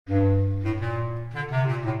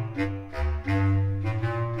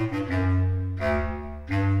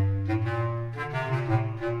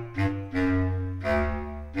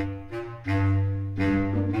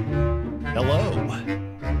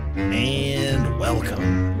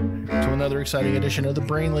Welcome to another exciting edition of the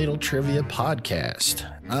Brain Ladle Trivia Podcast.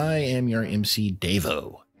 I am your MC,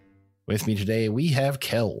 Davo. With me today, we have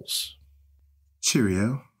Kells.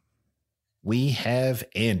 Cheerio. We have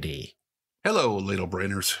Andy. Hello, Ladle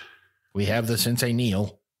Brainers. We have the Sensei,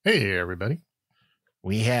 Neil. Hey, everybody.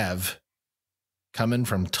 We have, coming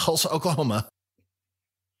from Tulsa, Oklahoma,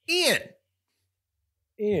 Ian.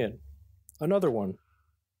 Ian, another one.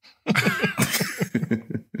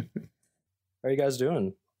 How are you guys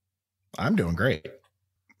doing? I'm doing great.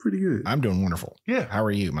 Pretty good. I'm doing wonderful. Yeah. How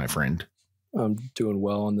are you, my friend? I'm doing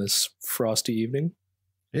well on this frosty evening.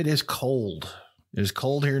 It is cold. It is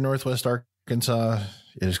cold here in Northwest Arkansas.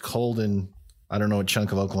 It is cold in, I don't know what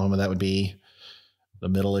chunk of Oklahoma that would be. The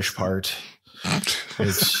middle-ish part.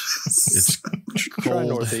 It's Try cold.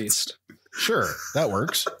 northeast. Sure, that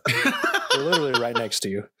works. We're literally right next to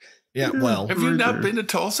you. Yeah, well, Have you not been to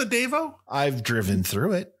Tulsa, Davo? I've driven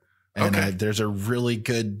through it. And Okay. there's a really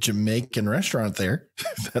good Jamaican restaurant there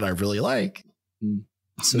that I really like.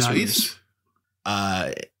 Nice.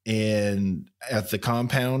 And at the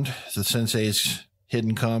compound, the Sensei's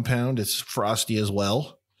hidden compound, it's frosty as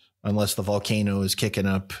well, unless the volcano is kicking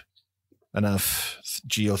up enough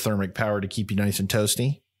geothermic power to keep you nice and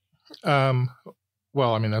toasty. Well,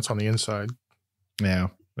 I mean, that's on the inside. Yeah,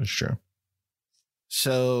 that's true.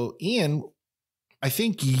 So, Ian, I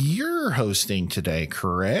think you're hosting today,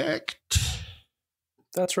 correct?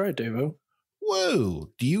 That's right, Davo.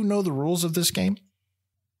 Whoa. Do you know the rules of this game?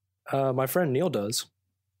 My friend Neil does.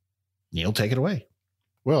 Neil, take it away.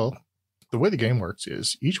 Well, the way the game works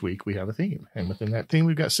is each week we have a theme. And within that theme,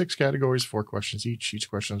 we've got 6 categories, 4 questions each. Each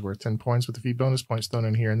question is worth 10 points with a few bonus points thrown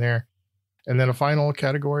in here and there. And then a final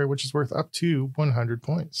category, which is worth up to 100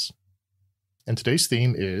 points. And today's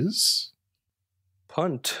theme is...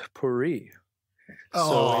 Punt Pourri.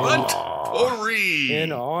 Potpourri.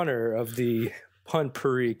 In honor of the Punt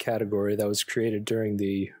Pourri category that was created during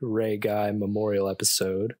the Ray Guy Memorial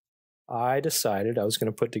episode, I decided I was going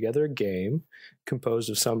to put together a game composed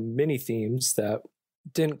of some mini themes that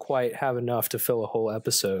didn't quite have enough to fill a whole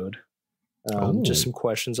episode. Just some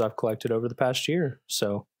questions I've collected over the past year.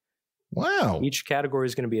 So Wow. each category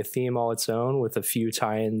is going to be a theme all its own with a few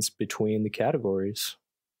tie-ins between the categories.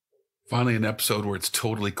 Finally, an episode where it's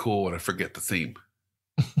totally cool and I forget the theme.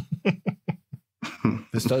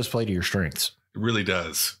 This does play to your strengths. It really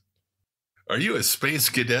does. Are you a space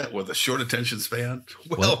cadet with a short attention span?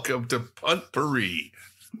 Welcome to Potpourri.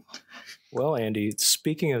 Well, Andy,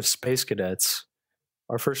 speaking of space cadets,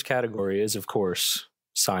 our first category is, of course,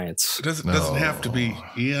 science. It doesn't have to be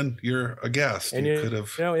Ian. You're a guest. And you you could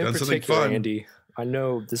have know, in done something particular, fun. Andy, I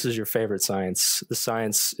know this is your favorite science. The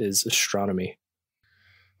science is astronomy.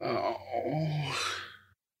 Oh,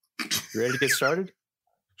 You ready to get started?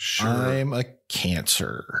 sure. I'm a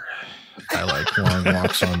Cancer. I like long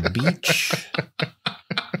walks on the beach.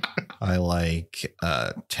 I like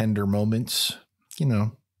tender moments, you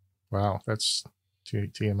know. Wow, that's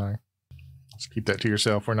TMI. Just keep that to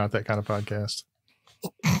yourself. We're not that kind of podcast.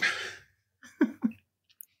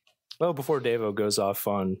 Well, before Davo goes off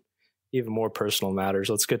on even more personal matters,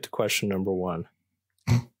 let's get to question number 1.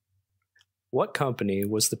 What company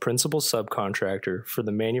was the principal subcontractor for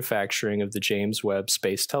the manufacturing of the James Webb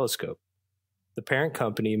Space Telescope? The parent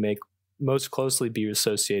company may most closely be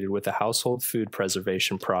associated with a household food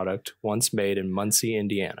preservation product once made in Muncie,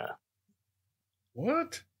 Indiana.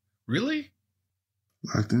 What? Really?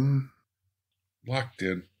 Locked in. Locked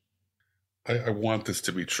in. I want this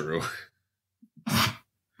to be true.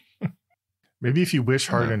 Maybe if you wish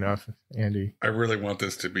hard enough, Andy. I really want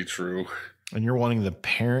this to be true. And you're wanting the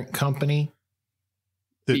parent company?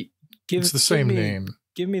 It's the same name.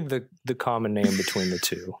 Give me the common name between the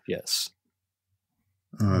two. Yes.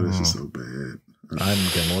 Oh, this is so bad.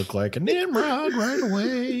 I'm going to look like a Nimrod right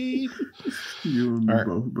away. You and me All right.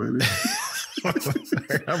 both, buddy.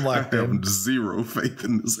 I'm I locked have in. zero faith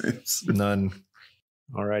in this answer. None.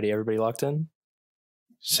 Alrighty, everybody locked in?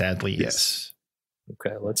 Sadly, yes.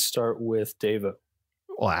 Okay, let's start with Davo.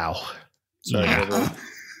 Wow. Sorry, Yeah.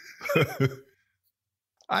 Davo.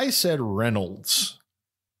 I said Reynolds.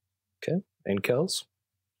 And Kels?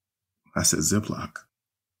 I said Ziploc.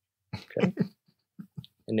 Okay.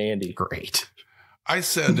 And Andy. Great. I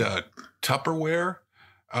said Tupperware,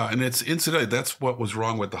 and it's incidentally that's what was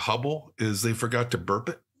wrong with the Hubble is they forgot to burp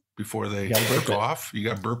it before they You gotta burp took it. off. You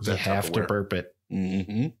got to burp that. You have to Tupperware. burp it.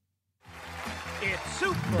 Mm-hmm. It's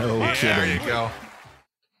super. No Yeah, there kidding. you go.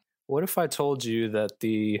 What if I told you that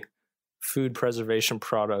the food preservation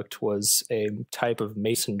product was a type of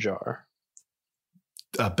mason jar?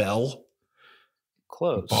 A bell?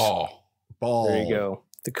 Close. Ball. Ball. There you go.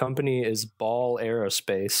 The company is Ball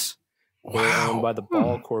Aerospace, They're owned by the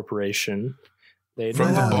Ball Hmm. Corporation. They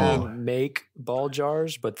From no the longer Ball. make ball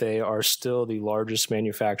jars, but they are still the largest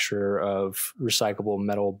manufacturer of recyclable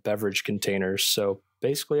metal beverage containers. So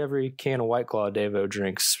basically every can of White Claw Davo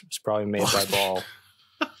drinks is probably made by Ball.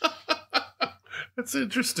 That's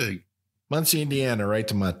interesting. Muncie, Indiana, right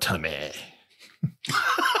to my tummy.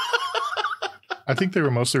 I think they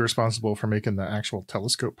were mostly responsible for making the actual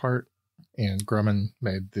telescope part, and Grumman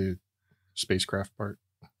made the spacecraft part.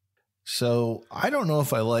 So I don't know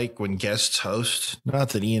if I like when guests host. Not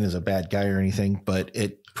that Ian is a bad guy or anything, but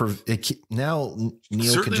now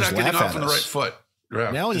Neil Certainly can just not getting laugh off at on the right us. foot.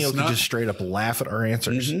 Yeah, Now it's Neil can not- just straight up laugh at our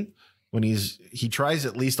answers Mhm. when he tries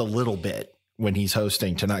at least a little bit when he's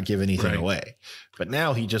hosting to not give anything Right. away. But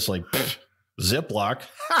now he just like Ziploc,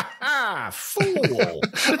 ha ha, fool.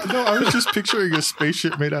 No, I was just picturing a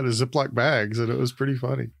spaceship made out of Ziploc bags, and it was pretty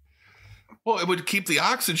funny. Well, it would keep the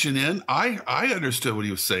oxygen in. I understood what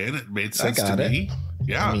he was saying. It made sense to got it. me.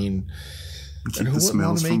 Yeah, I mean, Keep And who the wouldn't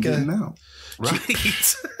wanna smells from make a- getting out.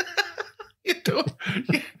 right.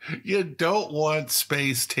 you don't want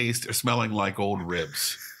space taste or smelling like old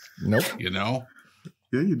ribs. nope. You know.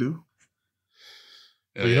 Yeah, you do.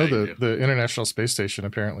 But you know, Yeah, the International Space Station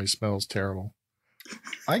apparently smells terrible.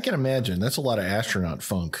 I can imagine that's a lot of astronaut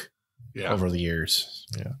funk yeah. over the years.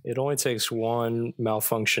 It only takes one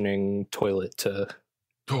malfunctioning toilet to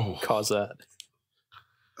Oh, cause that.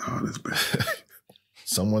 Oh, that's bad.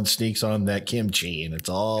 Someone sneaks on that kimchi and it's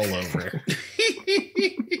all over.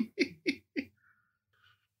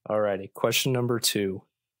 Alrighty, question number 2.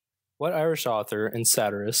 What Irish author and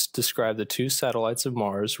satirist described the two satellites of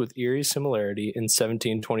Mars with eerie similarity in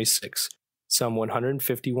 1726, some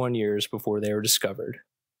 151 years before they were discovered?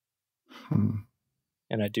 Hmm.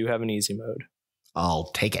 And I do have an easy mode. I'll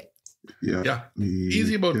take it. Yeah. Yeah.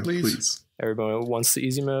 Easy mode, please. Everybody wants the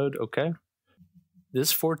easy mode? Okay.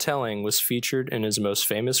 This foretelling was featured in his most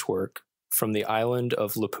famous work, From the Island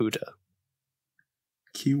of Laputa.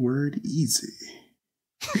 Keyword easy.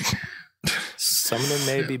 Some of them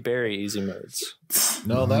may be very easy modes.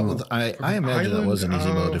 No, that was I imagine that Island was an easy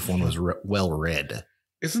mode of- if one was well read.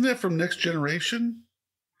 Isn't that from Next Generation?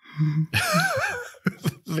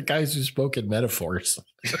 The guys who spoke in metaphors.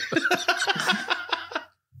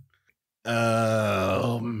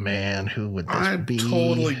 Oh man, who would this I'm be?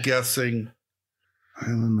 totally guessing.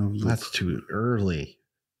 Island of That's too early.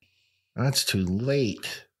 That's too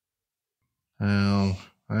late. Oh,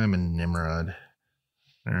 I'm a Nimrod.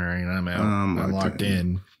 All right, I'm out. I'm locked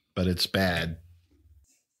in, but it's bad.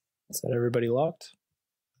 Is that everybody locked?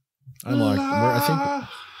 I'm locked. I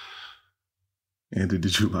think. Andy,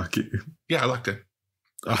 did you lock it? Yeah, I locked it.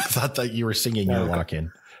 I thought that you were singing your Okay. lock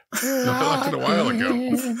in. No, I locked it a while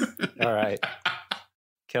ago. All right.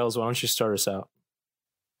 Kels, why don't you start us out?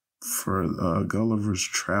 For Gulliver's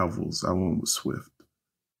Travels, I went with Swift.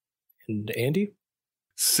 And Andy?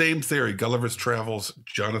 Same theory. Gulliver's Travels,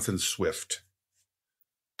 Jonathan Swift.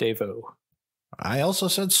 Davo? I also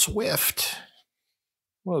said Swift.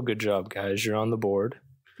 Well, good job, guys. You're on the board.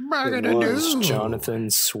 It was Jonathan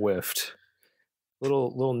Swift.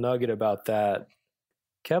 Little nugget about that.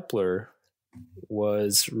 Kepler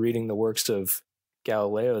was reading the works of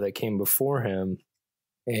Galileo that came before him,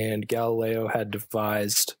 and Galileo had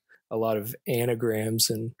devised a lot of anagrams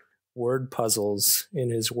and word puzzles in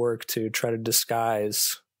his work to try to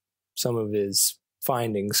disguise some of his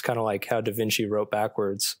findings, kind of like how Da Vinci wrote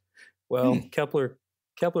backwards. Well, Kepler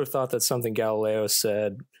thought that something Galileo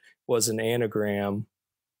said was an anagram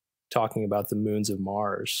talking about the moons of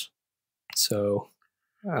Mars. So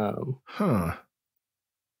Huh.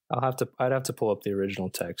 I'd have to pull up the original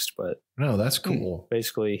text, but No, that's cool.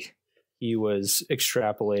 basically he was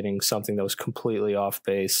extrapolating something that was completely off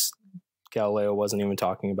base. Galileo wasn't even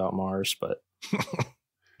talking about Mars, but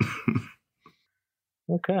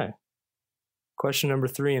okay. Question number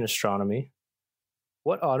 3 in astronomy.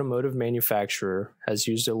 What automotive manufacturer has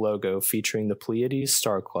used a logo featuring the Pleiades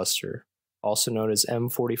star cluster, also known as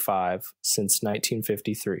M45, since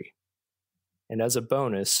 1953? And as a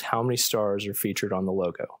bonus, how many stars are featured on the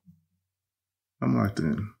logo? I'm locked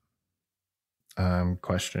in. I'm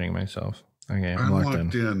questioning myself. Okay, I'm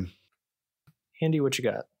locked in. Andy, what you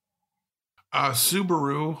got?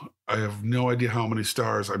 Subaru, I have no idea how many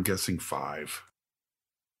stars. I'm guessing 5.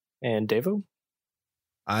 And Davo?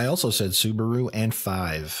 I also said Subaru and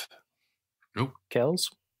 5. Kels?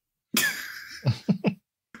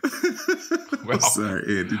 Well-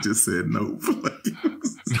 Sorry, Andy just said no.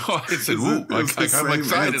 No, I said, ooh, I'm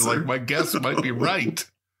excited. Like, my guess might be right.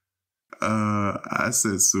 I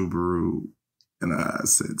said Subaru, and I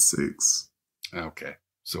said 6. Okay,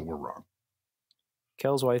 so we're wrong.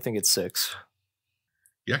 Kels, why do you think it's 6?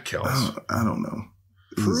 Yeah, Kels. I don't know.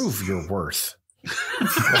 Prove your worth.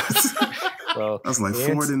 Well, I was like,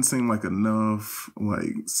 4 didn't seem like enough.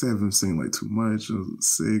 Like 7 seemed like too much.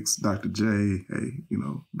 6, Dr. J. Hey,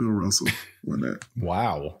 Bill Russell won that.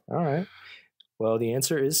 Wow. all right. Well, the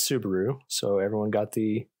answer is Subaru. So everyone got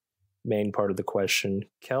the main part of the question.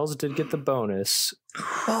 Kels did get the bonus,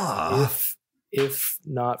 if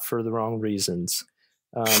not for the wrong reasons.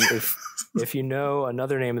 If you know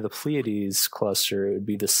another name of the Pleiades cluster, it would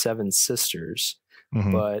be the Seven Sisters.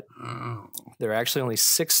 Mhm. But there are actually only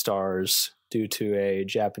 6 stars due to a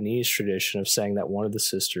Japanese tradition of saying that one of the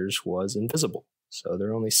sisters was invisible. So there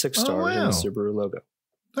are only 6 Oh, stars in wow. the Subaru logo.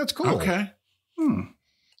 That's cool. Okay.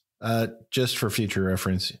 Just for future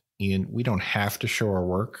reference, Ian, we don't have to show our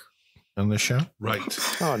work on this show. Right.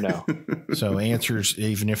 Oh, no. So answers,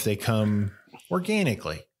 even if they come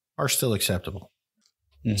organically, are still acceptable.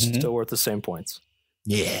 Still worth the same points.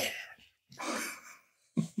 Yeah.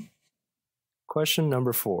 Question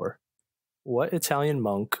number 4. What Italian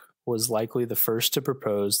monk was likely the first to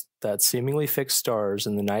propose that seemingly fixed stars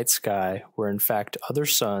in the night sky were in fact other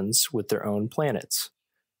suns with their own planets?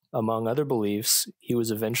 Among other beliefs, he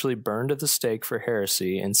was eventually burned at the stake for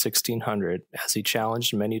heresy in 1600 as he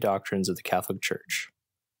challenged many doctrines of the Catholic Church.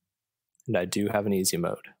 And I do have an easy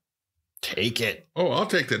mode. Take it. Oh, I'll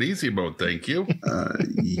take that easy mode. Thank you.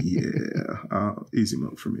 Yeah. Easy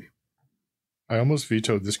mode for me. I almost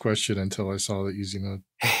vetoed this question until I saw the easy mode.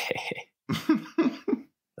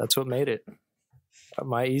 That's what made it.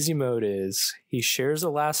 My easy mode is he shares a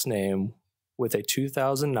last name with a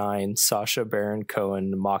 2009 Sacha Baron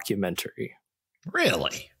Cohen mockumentary.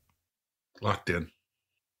 Really? Locked in.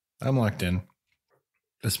 I'm locked in.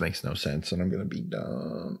 This makes no sense, and I'm going to be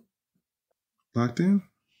dumb. Locked in?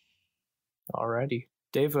 Alrighty.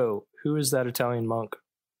 Devo, who is that Italian monk?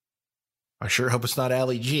 I sure hope it's not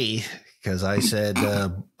Ali G, because I said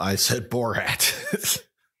Borat.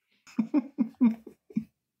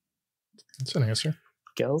 That's an answer.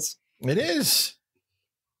 Gels? It is.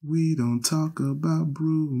 We don't talk about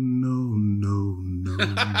Bruno,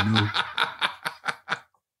 no.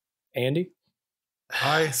 Andy?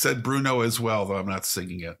 I said Bruno as well, though I'm not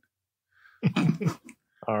singing it.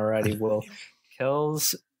 Alrighty. Well,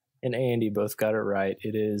 Kels and Andy both got it right.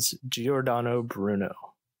 It is Giordano Bruno.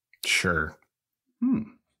 Sure.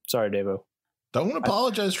 Sorry, Devo. Don't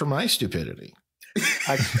apologize for my stupidity.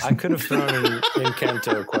 I could have thrown an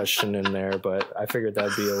Encanto question in there, but I figured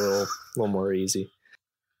that'd be a little more easy.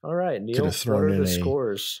 All right, Neil, Could have what thrown are in the a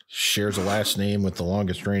scores? shares a last name with the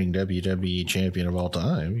longest reigning WWE champion of all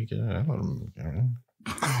time. Oh,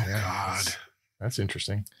 God. That's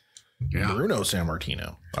interesting. Yeah. Bruno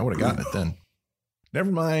Sammartino. I would have gotten it then.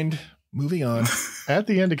 Never mind. Moving on. At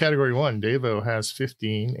the end of category 1, Devo has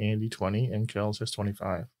 15, Andy 20, and Kels has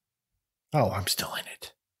 25. Oh, I'm still in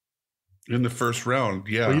it. In the first round,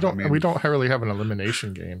 yeah. Well, we don't really have an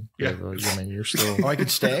elimination game. Yeah. Devo. I mean, you're still. Oh, I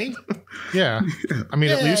could stay? Yeah. I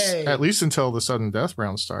mean, Yay! at least until the sudden death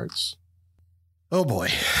round starts. Oh, boy.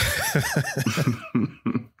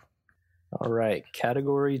 All right,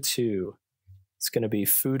 category 2. It's going to be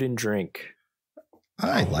food and drink.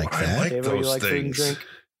 I like I that. like Devo, you those like food and things. drink?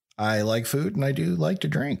 I like food and I do like to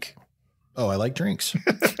drink. Oh, I like drinks.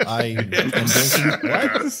 I am drinking.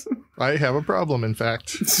 What? I have a problem, in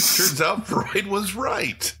fact. Turns out Freud was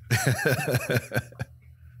right.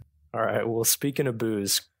 All right, well, speaking of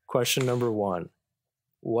booze, question number 1.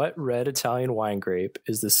 What red Italian wine grape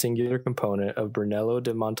is the singular component of Brunello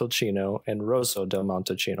di Montalcino and Rosso di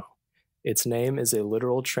Montalcino? Its name is a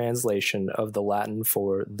literal translation of the Latin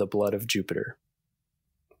for the blood of Jupiter.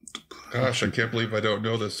 Gosh, I can't believe I don't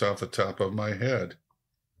know this off the top of my head.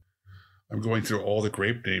 I'm going through all the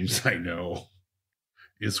grape names I know.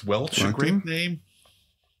 Is Welch a grape name?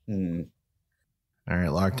 All right,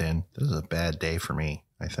 locked in. This is a bad day for me,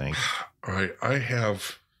 I think. All right, I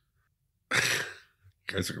have...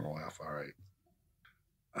 You guys are going to laugh. All right.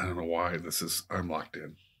 I don't know why this is... I'm locked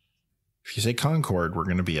in. If you say Concord, we're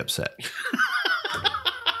going to be upset.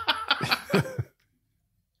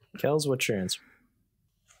 Kels, what's your answer?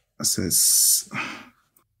 I said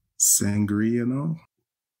sangria, no?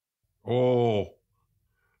 Oh,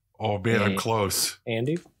 man, I'm close.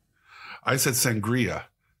 Andy I said sangria.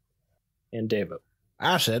 and Devo.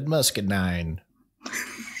 I said muscadine.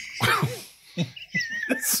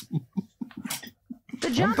 The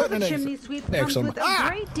job of putting a an X- chimney sweep X comes on with a my-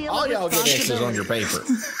 great deal All of y'all get X's on your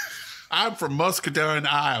responsibility. paper. I'm from Muscadine,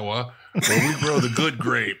 Iowa, where we grow the good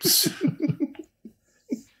grapes.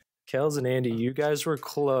 Kels and Andy, you guys were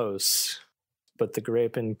close, but the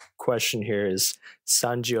grape in question here is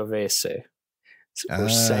Sangiovese or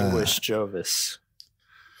Sanguis Jovis.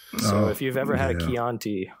 So if you've ever had a yeah.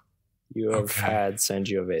 Chianti, you have had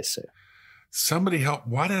Sangiovese. Somebody help.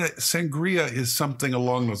 Why did sangria is something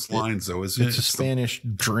along those lines, though, isn't it? It's a Spanish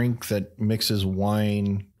drink that mixes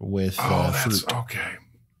wine with fruit. Okay.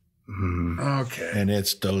 Okay. And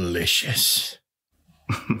it's delicious.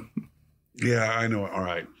 Yeah, I know. All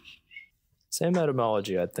right. Same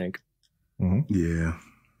etymology, I think. Yeah.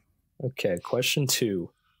 Okay, question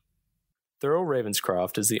 2. Thurl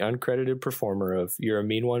Ravenscroft is the uncredited performer of You're a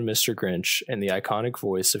Mean One, Mr. Grinch, and the iconic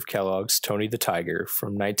voice of Kellogg's Tony the Tiger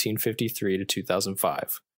from 1953 to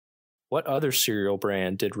 2005. What other cereal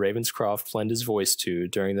brand did Ravenscroft lend his voice to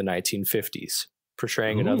during the 1950s,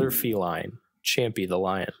 portraying another feline, Champy the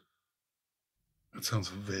Lion? That sounds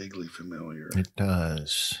vaguely familiar. It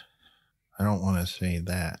does. I don't want to say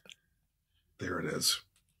that. There it is.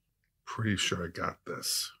 Pretty sure I got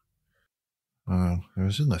this. It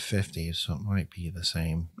was in the 50s, so it might be the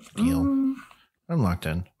same deal. I'm locked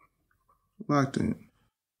in. Locked in.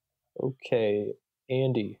 Okay,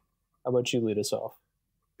 Andy, how about you lead us off?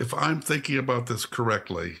 If I'm thinking about this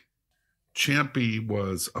correctly, Champy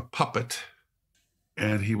was a puppet,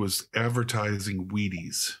 and he was advertising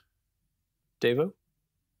Wheaties. Davo?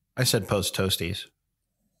 I said Post Toasties.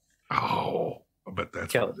 Oh, I bet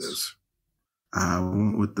that's what it is. I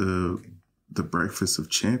went with the Breakfast of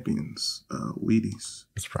Champions, Wheaties.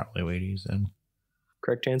 It's probably Wheaties then.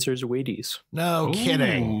 Correct answer is Wheaties. No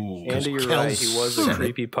kidding. Andy, you're right. He was a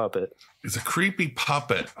creepy puppet. It's a creepy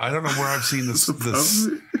puppet. I don't know where I've seen this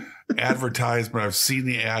advertisement. I've seen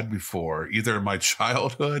the ad before, either in my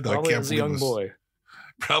childhood. Probably as a young boy.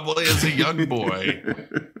 Probably as a young boy.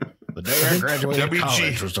 The day I graduated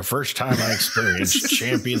college was the first time I experienced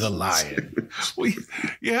Champy the Lion. Well,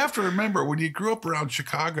 you have to remember, when you grew up around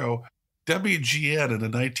Chicago, WGN in the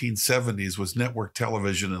 1970s was network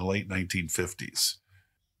television in the late 1950s.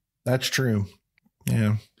 That's true.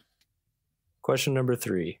 Yeah. Question number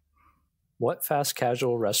 3. What fast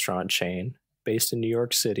casual restaurant chain, based in New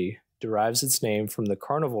York City, derives its name from the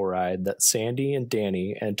carnival ride that Sandy and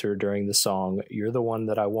Danny enter during the song You're the One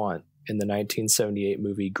That I Want in the 1978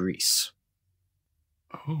 movie Grease?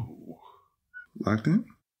 Oh. Locked in?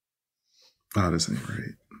 Oh, this ain't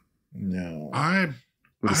right. No.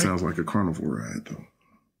 But it sounds like a carnival ride, though.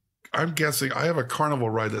 I'm guessing I have a carnival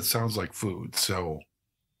ride that sounds like food, so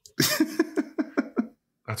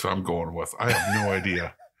that's what I'm going with. I have no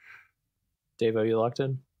idea. Dave, are you locked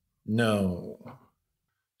in? No.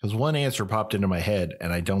 Because one answer popped into my head,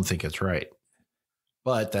 and I don't think it's right.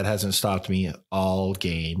 But that hasn't stopped me all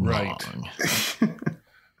game long.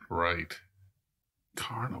 Right.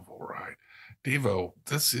 Carnival ride. Devo,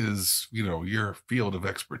 this is, your field of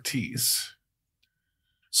expertise.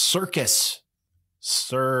 Circus.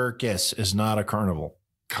 Circus is not a carnival.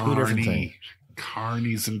 Carnies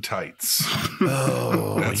and tights.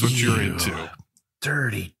 Oh, that's what you're into.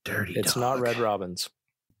 Dirty It's dog. not Red Robin's.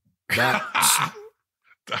 I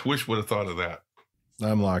wish would have thought of that.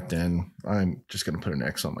 I'm locked in. I'm just going to put an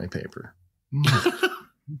X on my paper.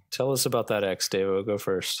 Tell us about that X, Davo. Go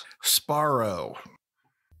first. Sparrow.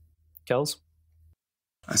 Kels?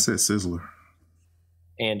 I said Sizzler.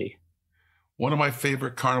 Andy? One of my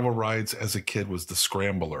favorite carnival rides as a kid was the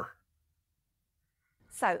Scrambler.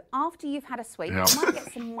 So after you've had a sweet, Yeah. you might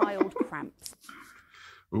get some mild cramps.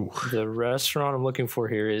 Ooh. The restaurant I'm looking for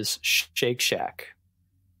here is Shake Shack.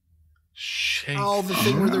 Shake. Oh, the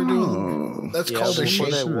thing where they're doing that's called a before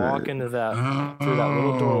shake. they walk into that through that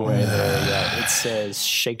little doorway there, it says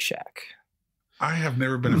Shake Shack. I have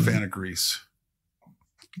never been a fan of Grease.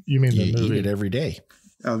 You mean the You movie? eat it every day.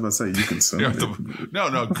 I was about to say you consume it.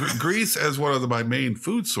 No. Grease as one of my main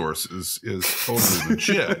food sources is totally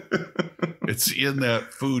legit. It's in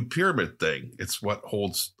that food pyramid thing. It's what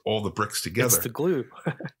holds all the bricks together. It's the glue.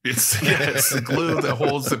 It's the glue that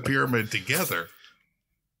holds the pyramid together.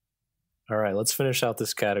 All right, let's finish out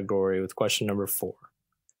this category with question number 4.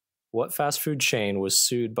 What fast food chain was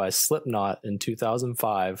sued by Slipknot in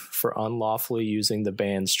 2005 for unlawfully using the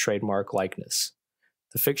band's trademark likeness?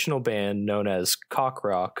 The fictional band, known as Cock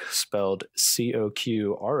Rock, spelled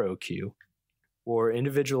COQROQ, wore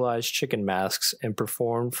individualized chicken masks and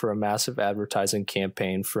performed for a massive advertising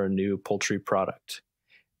campaign for a new poultry product.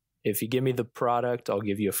 If you give me the product, I'll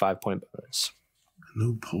give you a 5-point bonus.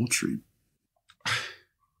 New poultry.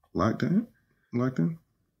 Locked in?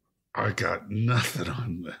 I got nothing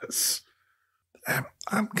on this.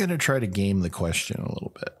 I'm going to try to game the question a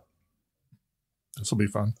little bit. This will be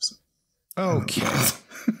fun. Okay.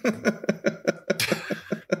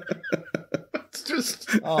 It's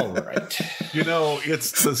just, All right.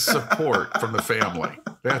 it's the support from the family.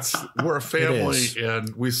 We're a family is.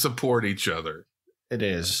 and we support each other. It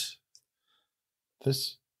is.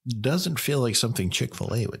 This doesn't feel like something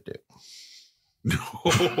Chick-fil-A would do.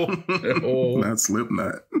 No. Not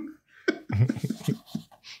Slipknot.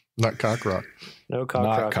 Not cock rock. No cock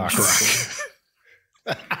Not rock. cock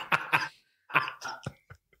rock.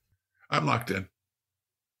 I'm locked in.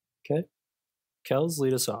 Okay. Kels,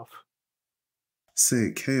 lead us off.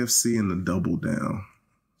 Said KFC and the Double Down.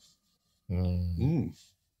 Mm,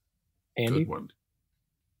 Andy? good one.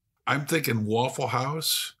 I'm thinking Waffle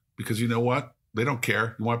House because you know what? They don't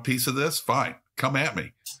care. You want a piece of this? Fine. Come at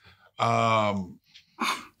me.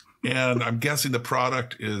 And I'm guessing the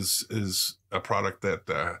product is a product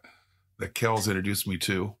that Kel's introduced me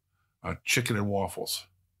to, chicken and waffles.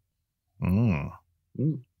 Mm.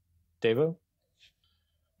 Davo?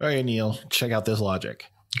 All right, Neil, check out this logic.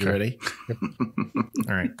 You ready?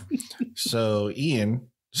 All right. So Ian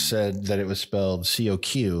said that it was spelled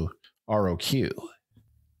COQROQ.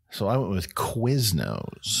 So I went with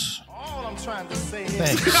Quiznos. All I'm trying to say is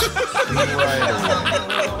Thanks.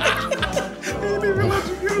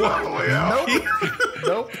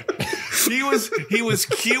 Nope. He was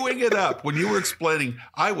queuing it up when you were explaining.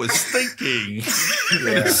 I was thinking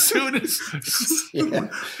as soon as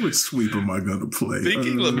Which sweep am I going to play?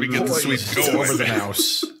 thinking, let me get the sweep Poised over the going.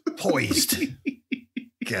 house. Poised.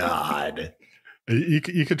 God. You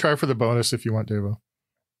could try for the bonus if you want, Davo.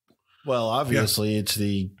 Well, obviously, it's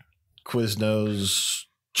the Quiznos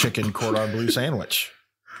chicken cordon bleu sandwich.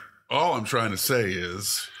 All I'm trying to say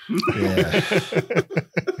is, Yeah.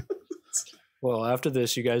 Well, after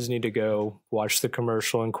this, you guys need to go watch the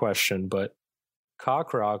commercial in question. But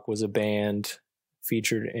Cock Rock was a band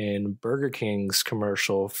featured in Burger King's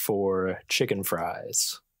commercial for chicken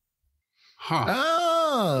fries. huh?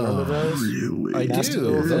 Oh. Remember those? Really? I Nasty do.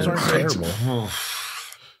 little Those things. aren't terrible.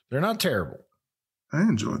 They're not terrible. I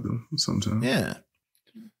enjoyed them sometimes. Yeah.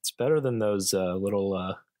 It's better than those little,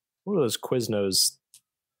 what are those Quiznos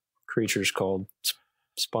creatures called?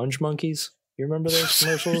 Sponge monkeys? You remember those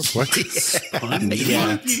commercials? What?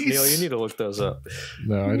 Yeah. Neil, you need to look those up.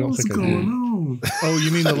 No, I don't What's think I going do. on? Oh,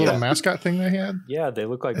 you mean the little Yeah. mascot thing they had? Yeah, they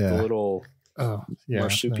look like Yeah. the little Oh, yeah. no.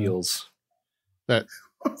 marsupials. That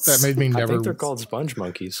made me I never. think they're called sponge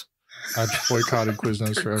monkeys. I boycotted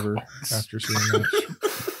Quiznos forever after seeing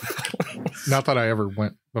that. Not that I ever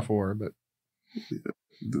went before, but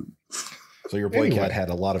So your boycott Anyway. had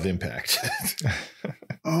a lot of impact.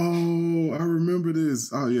 Oh, I remember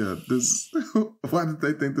this. Oh, yeah. This. Why did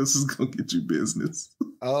they think this is going to get you business?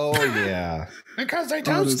 Oh, yeah. Because they Oh,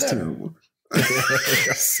 toast that's them. terrible.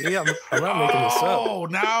 See, I'm not making this up. Oh,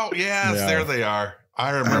 now, yes, Yeah. there they are. I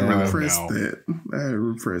I remember them repressed now. that. I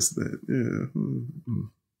repressed that. Yeah. Mm-hmm.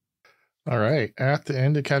 all right. At the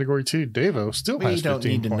end of category 2, Davo still We has 15 don't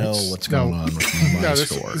need to points. know what's going on with my No,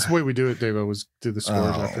 score. this is the way we do it, Davo, was do the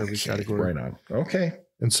scores Oh, after every okay. category. Right on. Okay.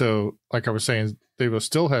 And so, like I was saying, Davo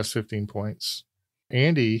still has 15 points.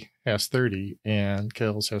 Andy has 30, and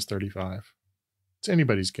Kells has 35. It's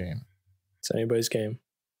anybody's game. It's anybody's game.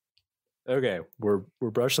 Okay, we're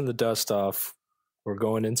brushing the dust off. We're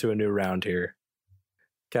going into a new round here.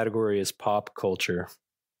 Category is pop culture.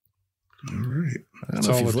 All right. I don't It's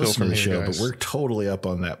know if all you've uphill listened to from the here, show, guys. but we're totally up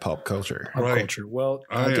on that pop culture. Pop Right. culture. Well,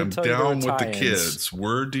 I did am tell you there down were with the tie-ins. kids.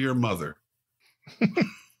 Word to your mother.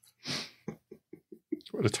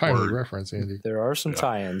 What a timely Word. reference, Andy. There are some Yeah.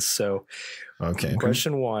 tie-ins. So, Okay.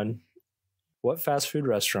 question 1: what fast food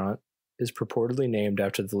restaurant is purportedly named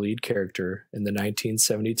after the lead character in the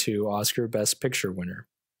 1972 Oscar Best Picture winner?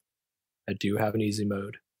 I do have an easy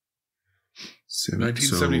mode.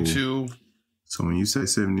 1972. So when you say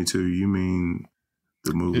 72, you mean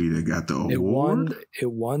the movie that got the It award?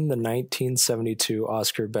 won the 1972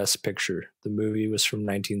 Oscar Best Picture. The movie was from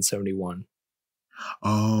 1971.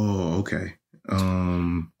 Oh, okay.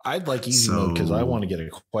 I'd like easy mode because I want to get a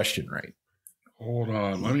question right. Hold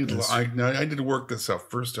on. Let me. Yes. I need to work this out.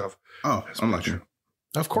 First off, Oh, I'm not sure.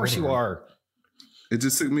 Of course you are. It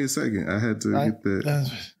just took me a second. I had to get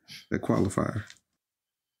that qualifier.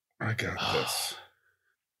 I got this.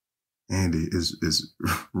 Andy is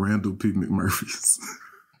Randall P. McMurphy's.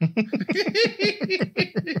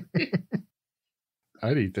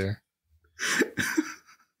 I'd eat there.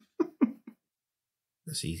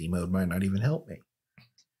 This easy mode might not even help me,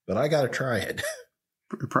 but I got to try it.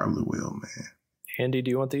 It probably will, man. Andy,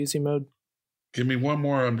 do you want the easy mode? Give me one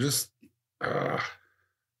more. I'm just.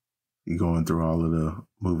 You going through all of the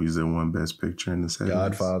movies that won Best Picture in the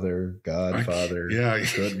 70s? Godfather. Yeah.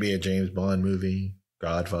 Could be a James Bond movie.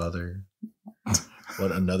 Godfather.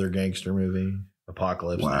 What, another gangster movie?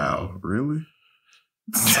 Apocalypse Wow, Now. really?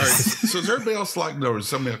 All right. So is everybody else like no?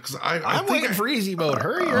 Something because I'm think waiting for easy mode.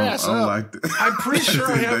 Hurry your ass up. I'm pretty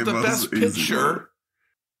sure I have the They best must easy picture, mode.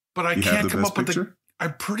 but I You have can't the come Best up with the. Picture?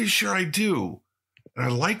 I'm pretty sure I do. And I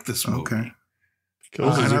like this movie. Okay.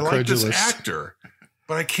 Kills And is I like this incredulous. actor.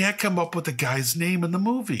 But I can't come up with the guy's name in the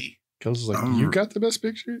movie. Kills is like, you got the best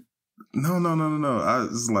picture? No. I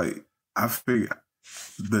was like, I figured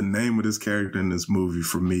the name of this character in this movie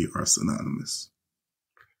for me are synonymous.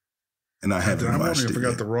 And I haven't I'm watched wondering it if I got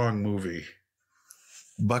yet. the wrong movie.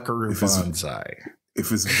 Buckaroo If it's- Banzai. If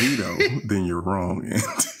it's Vito, then you're wrong.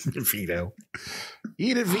 Vito.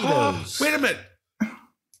 Eat it, Vito's. Wait a minute.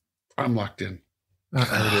 I'm locked in. There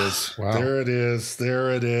it is. Wow. There it is.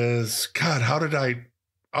 There it is. God, how did I?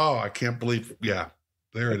 Oh, I can't believe. Yeah,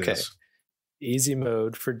 there it is. Okay. Easy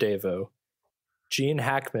mode for Davo. Gene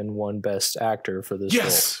Hackman won Best Actor for this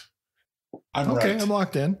Yes. I'm Okay, right. I'm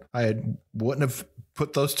locked in. Wouldn't have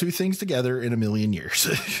put those two things together in a million years.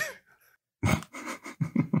 role.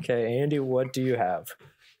 Okay, Andy, what do you have?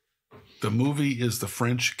 The movie is The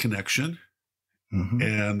French Connection, Mhm.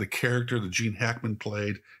 and the character that Gene Hackman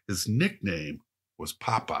played, his nickname was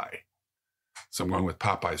Popeye. So I'm going with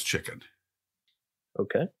Popeye's Chicken.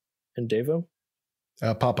 Okay. And Davo?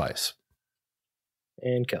 Popeyes.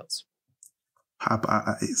 And Kels.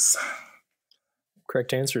 Popeyes.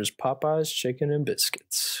 Correct answer is Popeyes, Chicken, and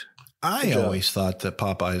Biscuits. I Good job. always thought that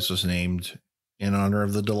Popeyes was named in honor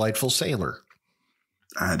of the delightful sailor.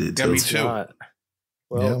 I did Yeah, too. me It's too. not.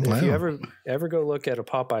 Well, Yeah, if you wow. ever go look at a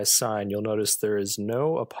Popeye sign, you'll notice there is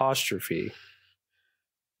no apostrophe.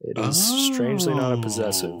 It is strangely not a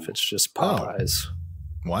possessive. It's just Popeyes.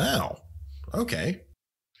 Wow. Okay.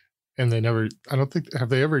 And they never, I don't think, have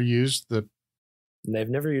they ever used the, And they've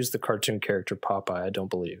never used the cartoon character Popeye, I don't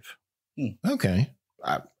believe. Okay.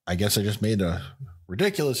 I guess I just made a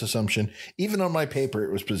ridiculous assumption. Even on my paper,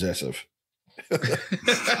 it was possessive.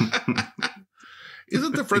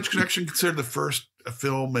 Isn't The French Connection considered the first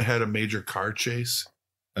film that had a major car chase?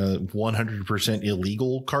 100%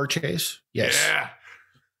 illegal car chase. Yes. Yeah.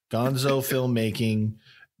 Gonzo filmmaking,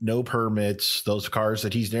 no permits. Those cars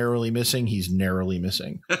that he's narrowly missing, he's narrowly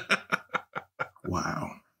missing.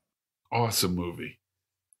 Wow. Awesome movie.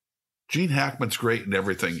 Gene Hackman's great in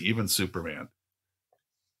everything, even Superman.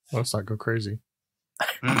 let's not go crazy.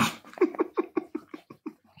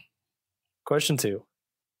 Question 2.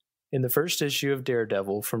 In the first issue of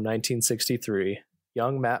Daredevil from 1963,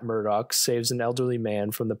 young Matt Murdock saves an elderly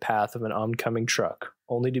man from the path of an oncoming truck,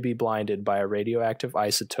 only to be blinded by a radioactive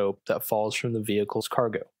isotope that falls from the vehicle's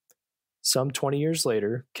cargo. Some 20 years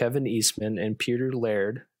later, Kevin Eastman and Peter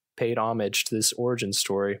Laird paid homage to this origin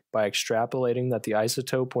story by extrapolating that the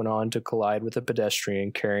isotope went on to collide with a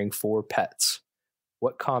pedestrian carrying 4 pets.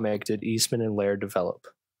 What comic did Eastman and Laird develop?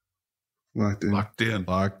 Locked in. Locked in.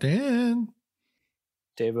 Locked in.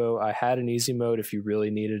 Davo, I had an easy mode if you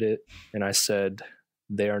really needed it, and I said,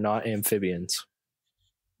 they are not amphibians.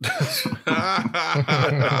 So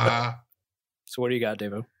what do you got,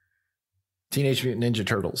 Davo? Teenage Mutant Ninja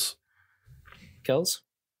Turtles. Kels?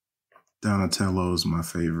 Donatello's my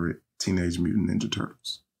favorite. Teenage Mutant Ninja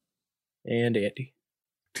Turtles. And Andy.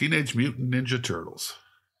 Teenage Mutant Ninja Turtles.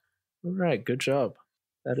 All right, good job.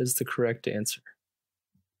 That is the correct answer.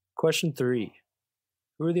 Question 3.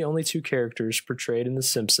 Who are the only 2 characters portrayed in The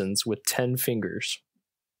Simpsons with 10 fingers?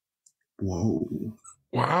 Whoa.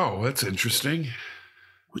 Wow, that's interesting.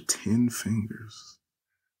 With 10 fingers.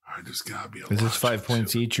 I just gotta be a Because it's 5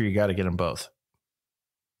 points each, or you got to get them both.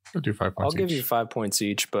 I'll do 5 points I'll give each. you 5 points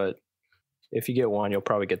each, but if you get one, you'll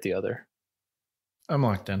probably get the other. I'm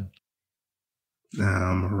locked in.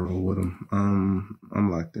 Nah, I'm gonna roll with them.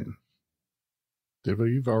 I'm locked in. Divo,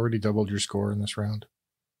 you've already doubled your score in this round.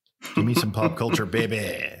 Give me some pop culture,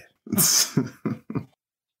 baby.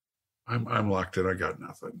 I'm locked in. I got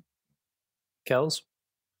nothing. Kels?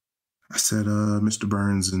 I said Mr.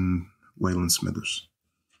 Burns and Waylon Smithers.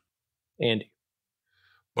 Andy?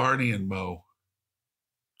 Barney and Mo.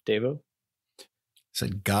 Davo?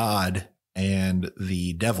 Said God and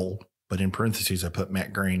the devil, but in parentheses, I put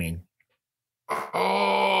Matt Groening.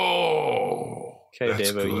 Oh. Okay,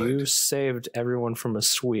 that's Davo, good. you saved everyone from a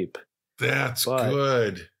sweep. That's But-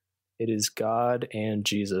 good. It is God and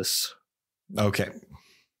Jesus. Okay.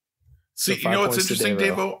 See, So you 5 know what's points to interesting,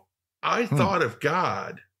 Davo. Davo? I thought of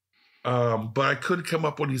God, but I couldn't come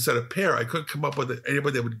up when he said a pair. I couldn't come up with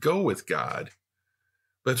anybody that would go with God.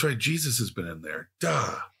 But that's right. Jesus has been in there.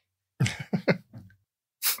 Duh.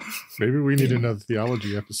 Maybe we need another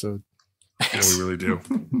theology episode. Yeah, we really do.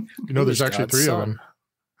 You know, Who there's is actually God's 3 of son?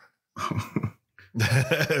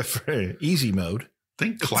 them. For easy mode.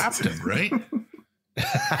 Think Clapton, right?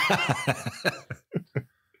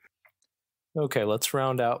 Okay, let's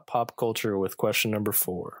round out pop culture with question number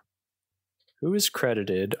 4. Who is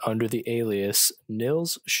credited under the alias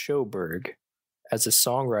Nils Sjoberg as a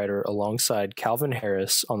songwriter alongside Calvin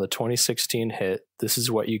Harris on the 2016 hit This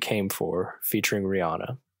Is What You Came For, featuring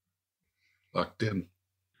Rihanna? Locked in.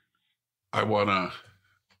 I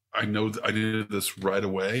know I did this right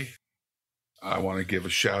away. I want to give a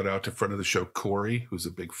shout out to friend of the show, Corey, who's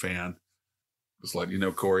a big fan. Just letting you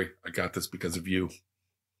know, Corey, I got this because of you.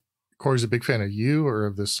 Corey's a big fan of you or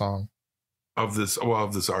of this song? Of this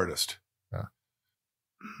artist. Yeah.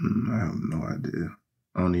 I have no idea.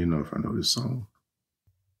 I don't even know if I know this song.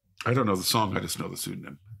 I don't know the song. I just know the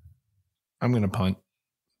pseudonym. I'm going to punt.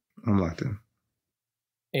 I'm locked in.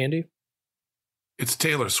 Andy? It's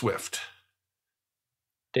Taylor Swift.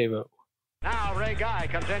 Davo? Now Ray Guy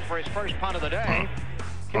comes in for his first punt of the day.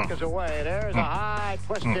 Kick is away. There's a high,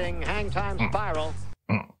 twisting, hang time spiral.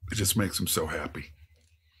 It just makes him so happy.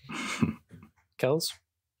 Kels?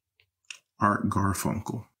 Art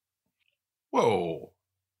Garfunkel. Whoa.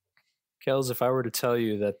 Kels, if I were to tell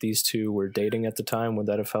you that these two were dating at the time, would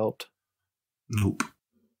that have helped? Nope.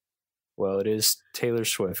 Well, it is Taylor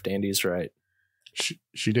Swift. Andy's right.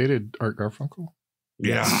 She dated Art Garfunkel?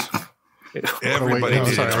 Yeah. Yes. Everybody no,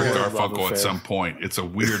 did sorry. Art Love Garfunkel affair. at some point. It's a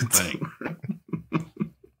weird thing.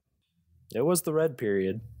 It was the red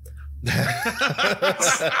period.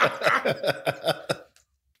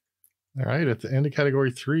 All right. At the end of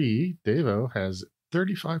category 3, Davo has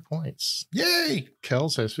 35 points. Yay!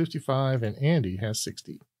 Kels has 55 and Andy has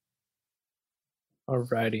 60.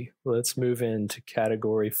 Alrighty, let's move into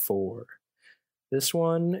category 4. This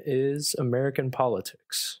one is American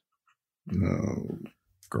politics. No.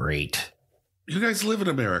 Great. You guys live in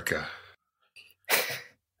America.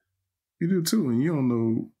 You do too, and you don't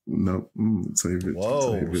know. Nope. Save it.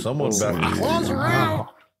 Whoa, Save it. someone Save back- it. Claws are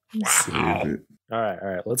out. Save it. All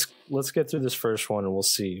right. Let's get through this first one, and we'll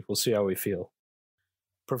see how we feel.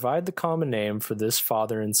 Provide the common name for this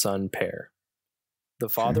father and son pair. The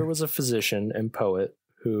father was a physician and poet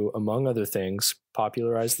who, among other things,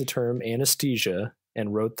 popularized the term anesthesia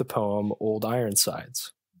and wrote the poem Old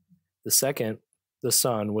Ironsides. The second, the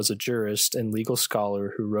son, was a jurist and legal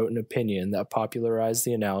scholar who wrote an opinion that popularized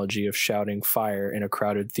the analogy of shouting fire in a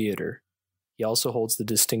crowded theater. He also holds the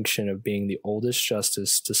distinction of being the oldest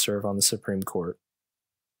justice to serve on the Supreme Court.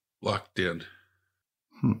 Locked in.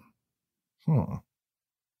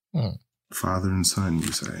 Father and son,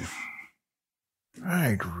 you say?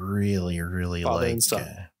 I'd really Father and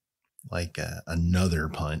son. like another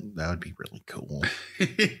punt. That would be really cool.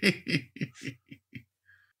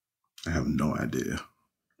 I have no idea.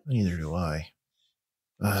 Neither do I.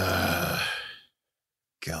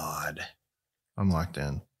 God. I'm locked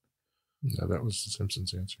in. No, that was the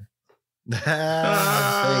Simpsons answer.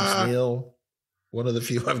 Thanks, Neil. One of the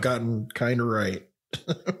few I've gotten kind of right.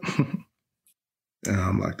 Yeah,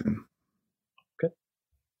 I'm locked in.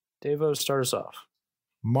 Davo, start us off.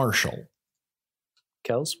 Marshall.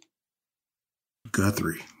 Kels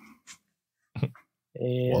Guthrie. and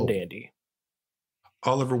Whoa. Andy.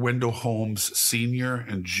 Oliver Wendell Holmes Sr.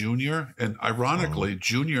 and Jr. And ironically,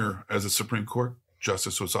 Jr. as a Supreme Court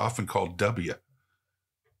justice was often called W.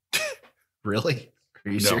 Really?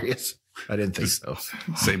 Are you No. serious? I didn't think so.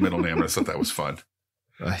 Same middle name. I thought that was fun.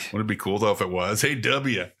 Wouldn't it be cool though if it was? Hey,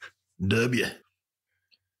 W. W.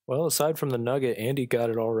 Well, aside from the nugget, Andy got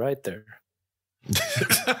it all right there.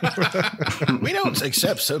 We don't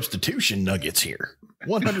accept substitution nuggets here.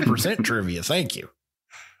 100% trivia. Thank you.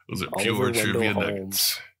 Those are Oliver pure trivia Wendell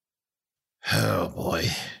nuggets. Oh, boy.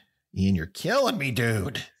 Ian, you're killing me,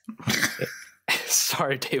 dude.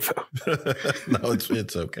 Sorry, Davo. No,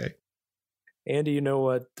 it's okay. Andy, you know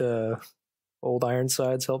what Old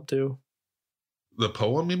Ironsides helped do? The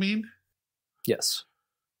poem, you mean? Yes.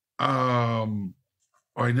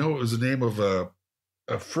 I know it was the name of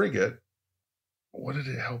a frigate. What did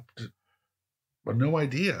it help to? But no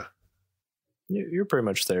idea. You're pretty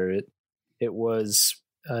much there. It was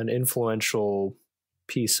an influential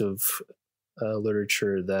piece of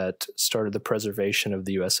literature that started the preservation of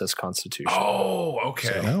the USS Constitution. Oh,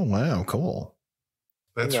 okay. Oh, wow. Cool.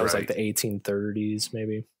 I think That's that was right. like the 1830s,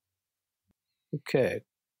 maybe. Okay.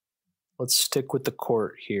 Let's stick with the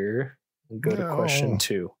court here and go to question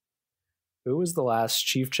 2. Who was the last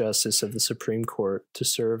Chief Justice of the Supreme Court to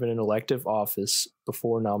serve in an elective office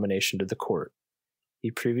before nomination to the court? He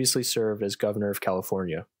previously served as governor of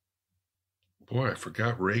California. Boy, I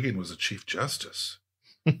forgot Reagan was a Chief Justice.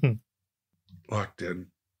 Locked in.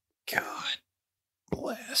 God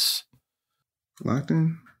bless. Locked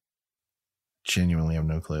in? Genuinely have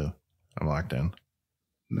no clue. I'm locked in.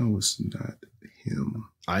 No, it's not him.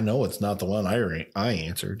 I know it's not the one I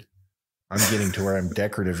answered. I'm getting to where I'm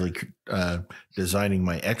decoratively designing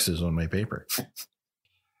my X's on my paper.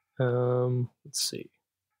 Let's see.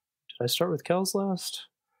 Did Did I start with Kells last?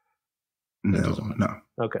 No.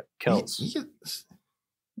 Okay, Kells.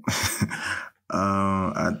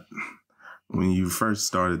 When you first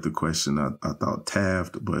started the question, I thought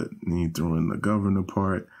Taft, but then you threw in the governor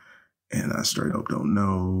part, and I straight up don't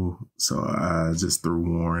know. So I just threw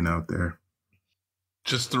Warren out there.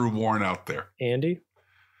 Andy?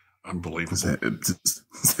 Does Unbelievable.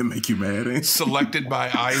 that make you mad? Eh? Selected by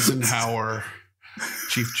Eisenhower,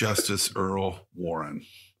 Chief Justice Earl Warren.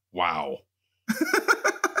 Wow.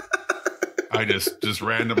 I just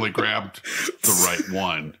randomly grabbed the right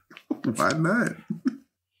one. Why not?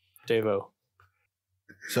 Davo.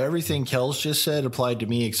 So everything Kells just said applied to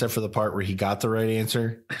me except for the part where he got the right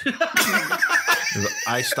answer.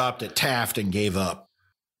 I stopped at Taft and gave up.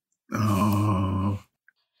 Oh.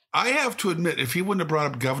 I have to admit, if he wouldn't have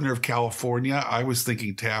brought up Governor of California, I was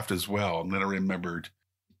thinking Taft as well. And then I remembered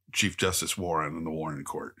Chief Justice Warren in the Warren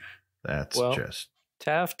Court. That's just...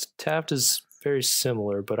 Taft is very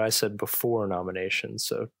similar, but I said before nomination,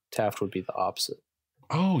 so Taft would be the opposite.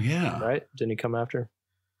 Oh, yeah. Right? Didn't he come after?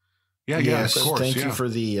 Yeah, yes, of course. Thank you for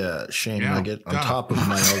the shame nugget on God. top of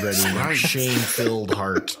my already shame-filled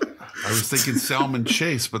heart. I was thinking Salmon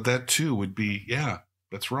Chase, but that too would be,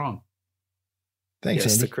 that's wrong. Thanks,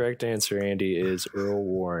 yes, Andy. the correct answer, Andy, is Earl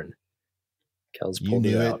Warren. Kells You pulled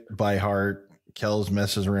knew it it out. by heart. Kells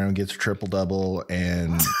messes around, gets a triple-double,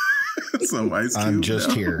 and Some Ice Cube I'm just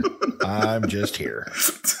now. here. I'm just here.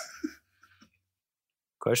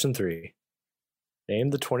 Question 3. Name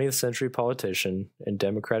the 20th century politician and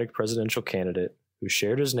Democratic presidential candidate who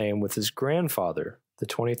shared his name with his grandfather, the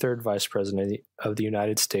 23rd Vice President of the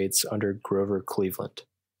United States under Grover Cleveland.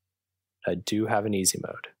 I do have an easy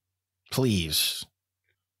mode. Please.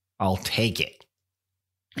 I'll take it.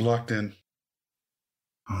 Locked in.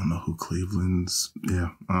 I don't know who Cleveland's.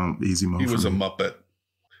 Easy mode. He was for a me. Muppet.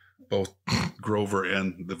 Both Grover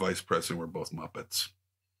and the vice president were both Muppets.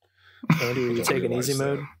 Andy, are you taking easy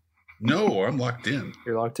mode? No, I'm locked in.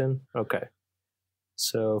 You're locked in? Okay.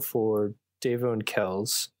 So for Davo and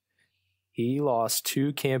Kells, he lost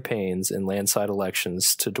 2 campaigns in landslide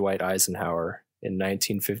elections to Dwight Eisenhower in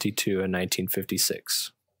 1952 and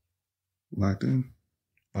 1956. Locked in.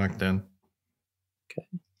 Locked in. Okay.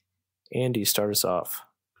 Andy, start us off.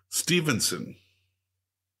 Stevenson.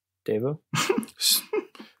 Davo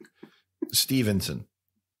Stevenson.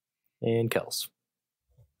 and Kells.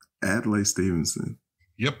 Adlai Stevenson.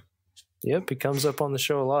 Yep. Yep, he comes up on the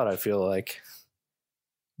show a lot, I feel like.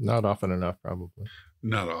 Not often enough, probably.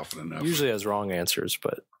 Not often enough. Usually has wrong answers,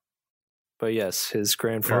 but yes, his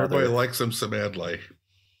grandfather. Everybody likes him some Adlai.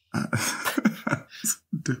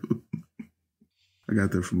 Dude. I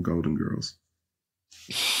got that from Golden Girls.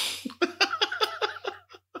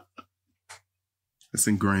 It's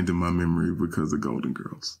ingrained in my memory because of Golden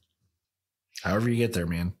Girls. However you get there,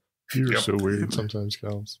 man. You're Yep. so weird sometimes,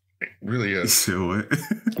 Kells. It really is. So what?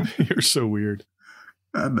 You're so weird.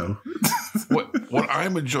 I know. What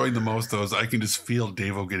I'm enjoying the most, though, is I can just feel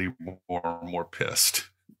Davo getting more and more pissed.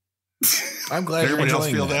 I'm glad you're Everybody else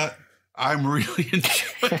enjoying feel that. that? I'm really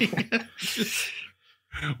enjoying it.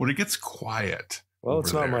 When it gets quiet. Well, it's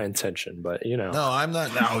over not there. my intention, but you know. No, I'm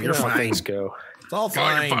not. No, you you're know how fine. things go. It's all Oh,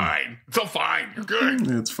 fine. you're fine. It's all fine. You're good.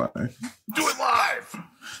 It's fine. Do it live.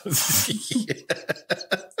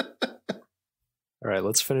 All right,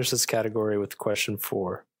 let's finish this category with question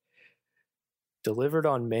 4. Delivered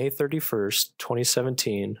on May 31st,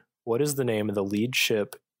 2017, what is the name of the lead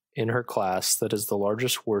ship in her class that is the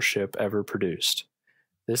largest warship ever produced?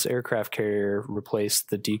 This aircraft carrier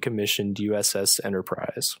replaced the decommissioned USS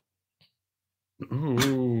Enterprise.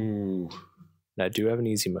 Ooh. And I do have an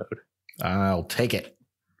easy mode. I'll take it.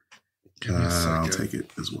 Give me a I'll second. take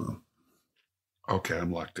it as well. Okay,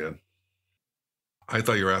 I'm locked in. I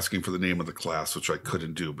thought you were asking for the name of the class, which I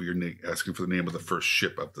couldn't do, but you're asking for the name of the first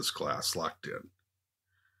ship of this class. Locked in.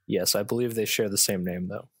 Yes, I believe they share the same name,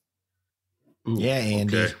 though. Ooh, Yeah,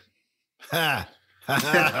 Andy. Okay. Ha.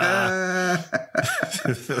 Ha.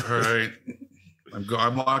 All right.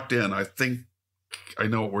 I'm locked in. I think I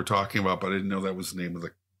know what we're talking about, but I didn't know that was the name of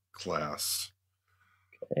the class.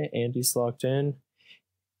 Okay, Andy's locked in.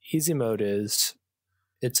 Easy mode is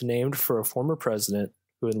it's named for a former president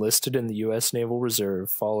who enlisted in the U.S. Naval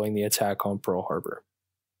Reserve following the attack on Pearl Harbor.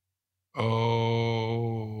 Oh,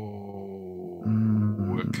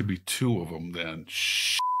 it could be 2 of them then.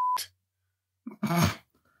 I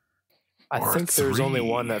Or think there's only 3.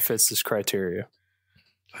 one that fits this criteria.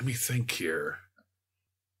 Let me think here.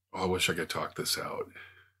 Oh, I wish I could talk this out.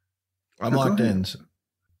 I'm Go locked in.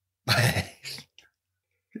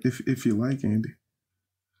 If you like, Andy.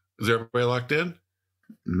 Is everybody locked in?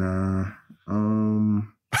 Nah.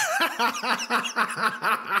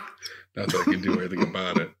 Not that I can do anything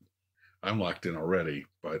about it. I'm locked in already,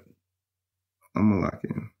 but I'm gonna lock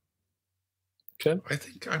in. Okay. I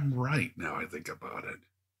think I'm right now I think about it.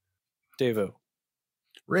 Davo.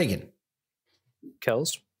 Reagan.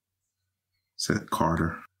 Kels. Said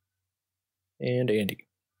Carter. And Andy.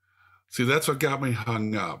 See, that's what got me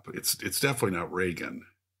hung up. It's definitely not Reagan.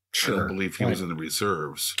 I don't believe he was in the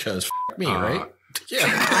reserves. Because me, right? Yeah.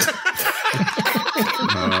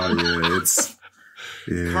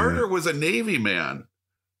 Yeah. Carter was a Navy man,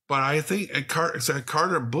 but I think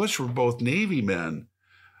Carter and Bush were both Navy men.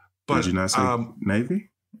 But did you not say Navy?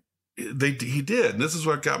 He did, and this is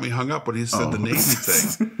what got me hung up when he said the Navy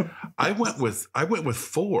thing. I went with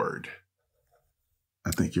Ford.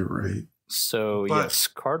 I think you're right. So yes,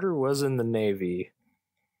 Carter was in the Navy,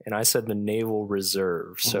 and I said the Naval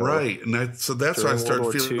Reserve. So right, and that's why I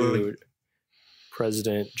started feeling like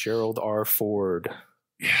President Gerald R. Ford.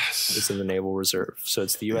 Yes, is in the Naval Reserve. So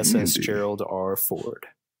it's the USS Gerald R. Ford.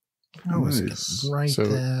 I was gonna write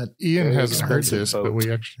that. Ian Very hasn't heard this, expensive but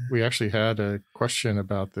we actually had a question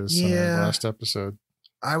about this in our last episode.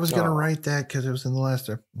 I was gonna write that because it was in the last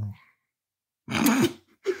episode.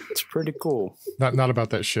 It's pretty cool. Not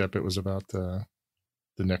about that ship. It was about the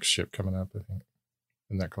next ship coming up, I think,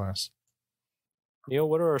 in that class. Neil,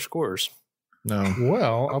 what are our scores? No.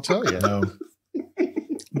 Well, I'll tell you. No.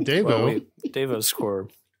 Davo. Davo's score.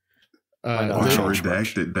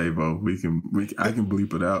 Redact it, Davo. I can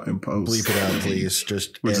bleep it out in post. Bleep it out, please.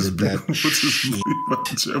 Just edit that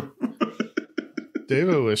shit.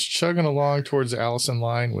 Davo is chugging along towards the Allison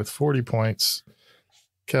line with 40 points.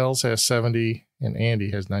 Kels has 70, and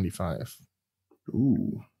Andy has 95.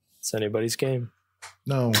 Ooh. It's anybody's game.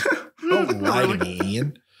 No. Don't lie to me,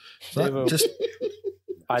 Ian. Davo,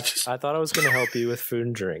 I thought I was going to help you with food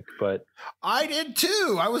and drink, but I did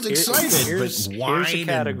too. I was excited. Here's wine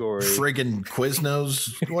category. And friggin'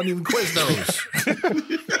 Quiznos. It wasn't even Quiznos.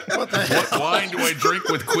 What the heck? What wine do I drink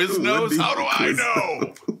with Quiznos? How do I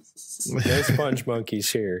know? No sponge monkeys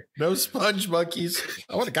here. No sponge monkeys.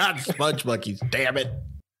 I would have gotten sponge monkeys. Damn it.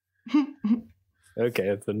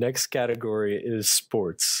 Okay, the next category is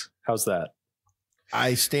sports. How's that?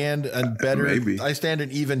 I stand an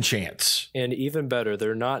even chance. And even better,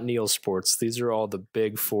 they're not Neil sports. These are all the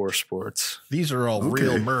big four sports. These are all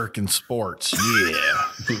real American sports.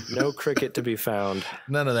 Yeah. No cricket to be found.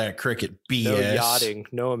 None of that cricket BS. No yachting.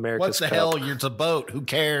 No America's Cup. What the hell? It's a boat. Who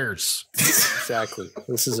cares? Exactly.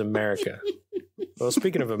 This is America. Well,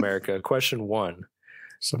 speaking of America, question 1.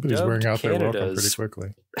 Somebody's wearing out their welcome pretty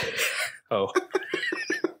quickly. Oh.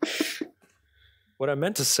 What I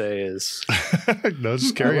meant to say is, no,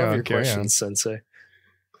 just carry on. Your question, Sensei.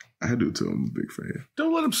 I do too. I'm a big fan.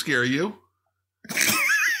 Don't let him scare you.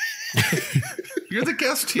 You're the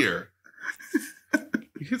guest here.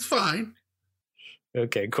 It's fine.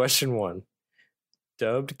 Okay, question 1.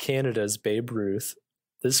 Dubbed Canada's Babe Ruth,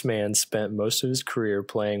 this man spent most of his career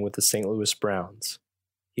playing with the St. Louis Browns.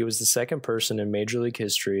 He was the second person in Major League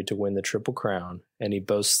history to win the Triple Crown, and he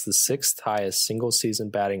boasts the 6th highest single-season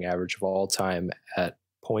batting average of all time at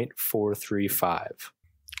 .435.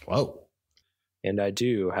 Whoa. And I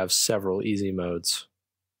do have several easy modes.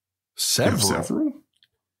 Several?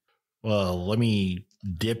 Well, let me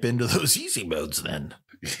dip into those easy modes then.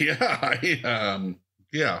 Yeah.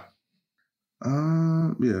 Yeah,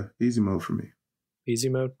 easy mode for me. Easy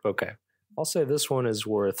mode? Okay. I'll say this one is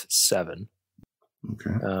worth 7.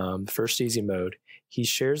 Okay. First easy mode. He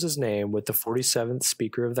shares his name with the 47th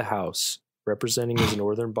Speaker of the House, representing his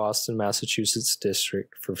northern Boston, Massachusetts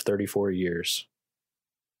district for 34 years.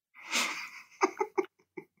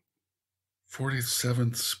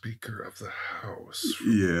 47th Speaker of the House.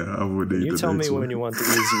 Yeah, I would need You tell me when you want the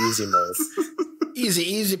easy mode.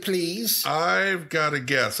 Easy, please. I've got a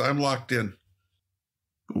guess. I'm locked in.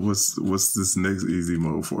 What's this next easy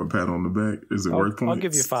mode for? A pat on the back? Is it worth points? I'll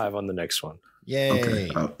give you 5 on the next one. Yay. Okay.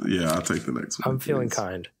 I'll take the next one. I'm feeling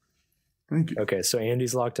kind. Thank you. Okay, so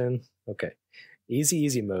Andy's locked in. Okay.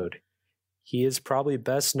 Easy mode. He is probably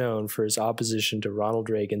best known for his opposition to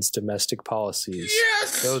Ronald Reagan's domestic policies.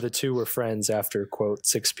 Yes! Though the two were friends after, quote,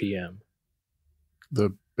 6 p.m.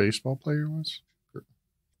 The baseball player was?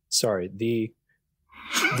 Sorry, the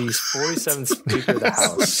 47th Speaker of the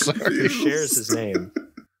House who shares his name.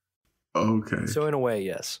 Okay. So in a way,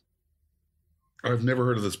 yes. I've never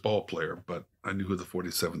heard of this ball player, but I knew who the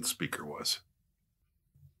 47th Speaker was.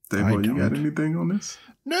 Davo, you got anything on this?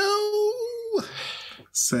 No.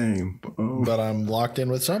 Same. But I'm locked in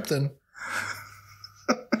with something.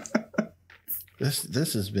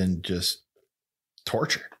 This has been just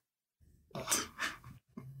torture.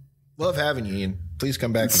 Love having you, Ian. Please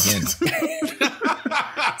come back again.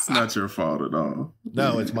 not your fault at all.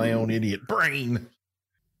 No, it's my own idiot brain.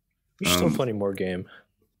 There's still plenty more game.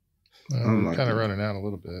 We're kind of running out a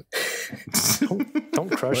little bit.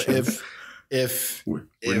 Don't crush it. We're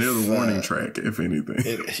near the warning track, if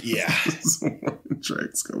anything. Yeah. Some warning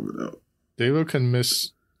tracks coming up. Davo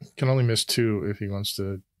can only miss 2 if he wants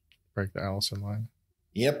to break the Allison line.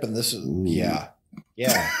 Yep, and this is yeah,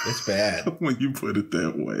 it's bad. When you put it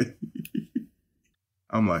that way.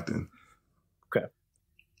 I'm locked in. Okay.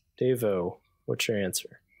 Davo, what's your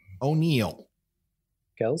answer? O'Neal.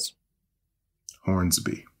 Kels?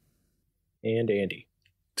 Hornsby. And Andy.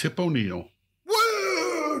 Tip O'Neill.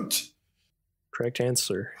 Woot! Correct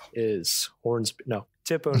answer is Hornsby. No,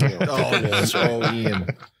 Tip O'Neill. Ian.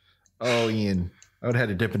 Oh, Ian. I would have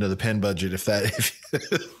had to dip into the pen budget if that.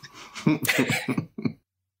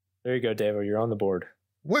 There you go, Davo. You're on the board.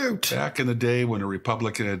 Woot! Back in the day when a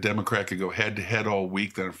Republican and a Democrat could go head to head all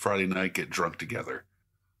week, then on Friday night get drunk together.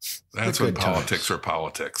 That's when good politics times. are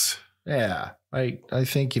politics. Yeah, I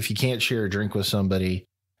think if you can't share a drink with somebody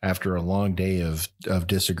after a long day of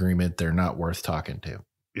disagreement, they're not worth talking to.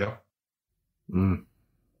 Yep.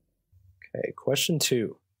 Okay, question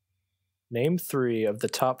 2. Name 3 of the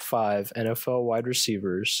top 5 NFL wide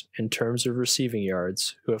receivers in terms of receiving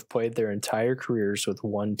yards who have played their entire careers with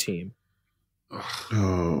one team.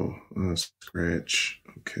 Oh, scratch.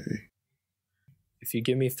 Okay. If you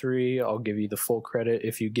give me 3, I'll give you the full credit.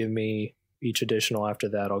 If you give me each additional after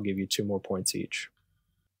that, I'll give you 2 more points each.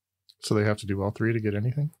 So they have to do all 3 to get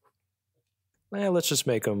anything? Let's just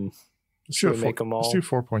make them. Make them all. Let's do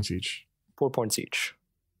 4 points each. 4 points each.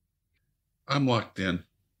 I'm locked in.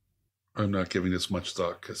 I'm not giving this much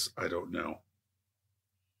thought because I don't know.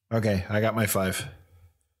 Okay, I got my 5.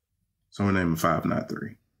 So we're naming 5, not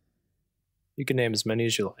 3. You can name as many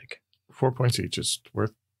as you like. 4 points each is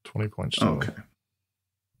worth 20 points. Oh, okay.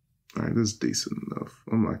 All right, this is decent enough.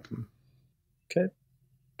 I'm locked in. Okay.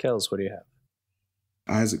 Kels, what do you have?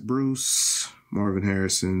 Isaac Bruce, Marvin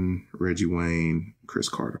Harrison, Reggie Wayne, Chris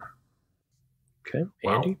Carter. Okay.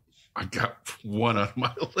 Wow. Andy? I got 1 on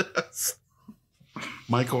my list.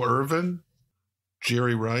 Michael Irvin,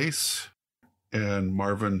 Jerry Rice, and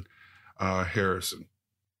Marvin Harrison.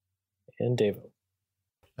 And Davo.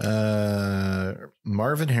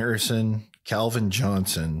 Marvin Harrison, Calvin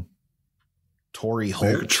Johnson, Torrey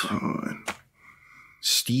Holt, Megatron.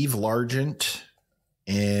 Steve Largent,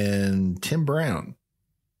 and Tim Brown.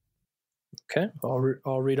 Okay.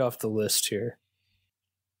 I'll read off the list here.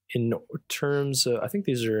 In terms of, I think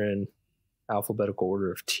these are in alphabetical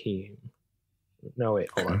order of team. No, wait,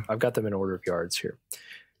 hold on. I've got them in order of yards here.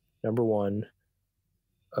 Number 1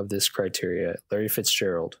 of this criteria, Larry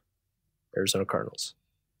Fitzgerald, Arizona Cardinals.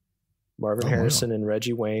 Marvin Harrison and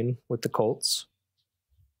Reggie Wayne with the Colts.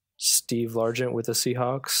 Steve Largent with the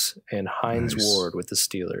Seahawks. And Hines Ward with the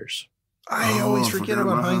Steelers. I always forget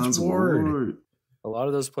about Hines Ward. A lot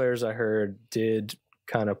of those players I heard did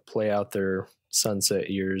kind of play out their sunset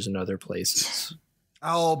years in other places.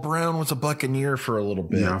 Al Brown was a Buccaneer for a little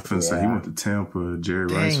bit. Yeah, I was going to say he went to Tampa. Jerry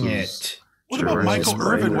Rice was. It. What about Michael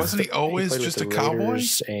Irvin? Wasn't he always just a Cowboy?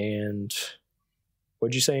 And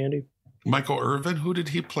what'd you say, Andy? Michael Irvin? Who did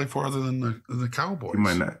he play for other than the Cowboys? He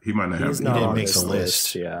might not He's have. not didn't on make this the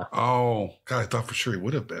list. list. Yeah. Oh, God, I thought for sure he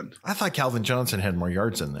would have been. I thought Calvin Johnson had more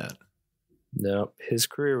yards than that. No, his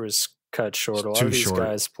career was cut short. A lot Too of these short.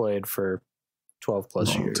 guys played for 12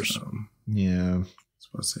 plus Long years. time. Yeah. I was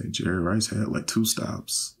about to say Jerry Rice had like 2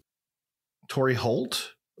 stops. Torrey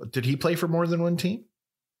Holt, did he play for more than one team?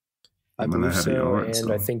 I might not believe have the so, yards, and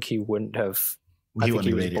though. I think he wouldn't have. I He think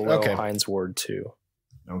he wouldn't was have made it. below Okay. Hines Ward too.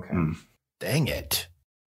 Okay. Hmm. Dang it.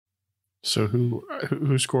 So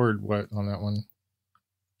who scored what on that one?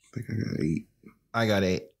 I think I got 8. I got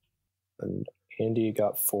 8. And Andy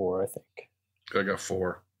got 4, I think. I got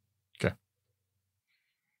 4.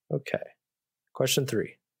 Okay. Question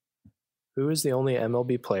 3. Who is the only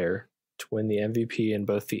MLB player to win the MVP in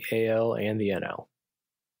both the AL and the NL?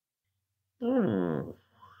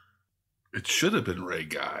 It should have been Ray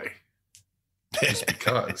Guy. Just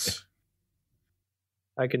because.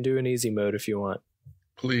 I can do an easy mode if you want.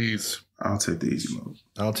 Please. I'll take the easy mode.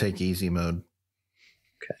 I'll take easy mode.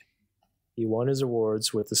 He won his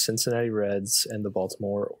awards with the Cincinnati Reds and the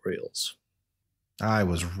Baltimore Orioles. I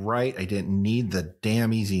was right. I didn't need the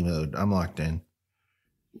damn easy mode. I'm locked in.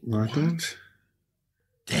 Locked in? What?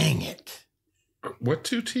 Dang it. What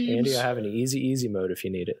 2 teams? Andy, I have an easy mode if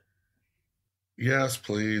you need it. Yes,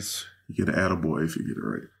 please. You get an attaboy if you get it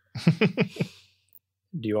right.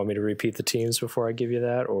 Do you want me to repeat the teams before I give you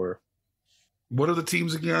that, or What are the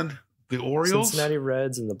teams again? The Orioles? Cincinnati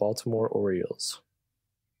Reds and the Baltimore Orioles?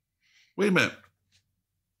 Wait a minute.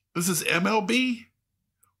 This is MLB?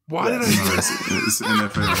 Why did I? It's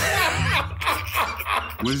NFL.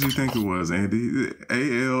 What did you think it was, Andy?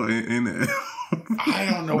 AL and NL. I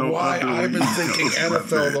don't know why. I've been thinking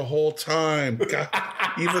NFL the whole time. God,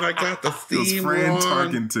 even I got the theme It was Fran wrong.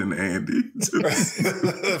 Tarkenton, Andy.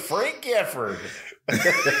 Frank Gifford.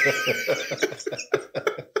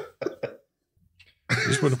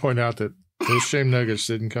 Just want to point out that those shame nuggets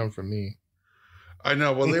didn't come from me. I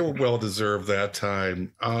know. Well, they were well deserved that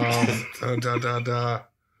time. Andy,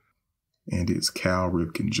 it's Cal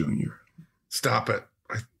Ripken Jr. Stop it.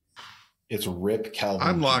 It's Rip Calvin.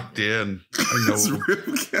 I'm locked in. I It's know. Rip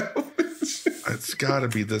Calvin. It's got to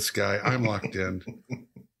be this guy. I'm locked in.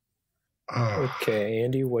 Okay,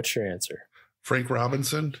 Andy, what's your answer? Frank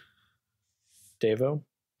Robinson. Davo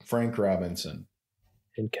Frank Robinson.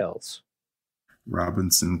 and Kels.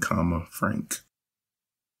 Robinson, Frank.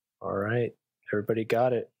 All right, everybody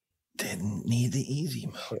got it. Didn't need the easy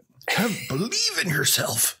mode. Believe in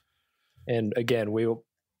yourself. And again,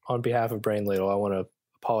 on behalf of Brain Ladle, I want to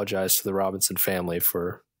apologize to the Robinson family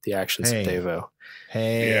for the actions of Davo.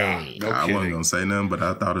 Hey. Yeah. No I kidding. wasn't going to say nothing, but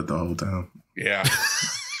I thought it the whole time. Yeah.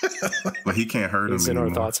 But he can't hurt him It's in our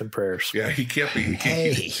anymore. thoughts and prayers. Yeah. He can't be.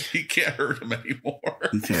 He can't hurt him anymore.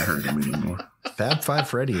 He can't hurt him anymore. Fab Five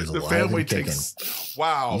Freddy is The alive family and kicking. takes.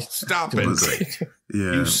 Wow. Stop doing it. great.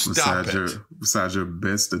 Yeah, You stop besides your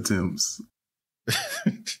best attempts.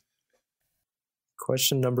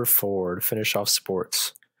 Question number 4 to finish off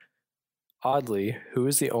sports. Oddly, who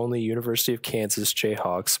is the only University of Kansas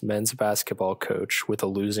Jayhawks men's basketball coach with a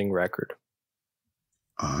losing record?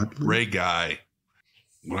 Oddly. Ray Guy.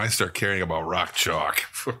 When I start caring about rock chalk.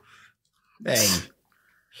 Hey.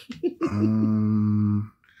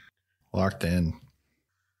 Locked in.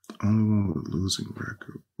 Only one with a losing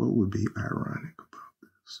record. What would be ironic about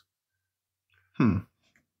this?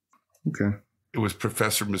 Okay. It was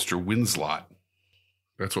Professor Mr. Winslot.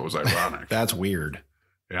 That's what was ironic. That's weird.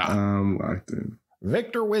 Yeah. Locked in.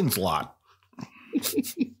 Victor Winslot.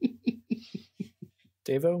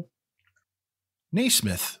 Davo?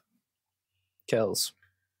 Naismith. Kels?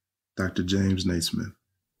 Dr. James Naismith.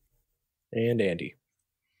 And Andy.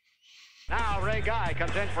 Now Ray Guy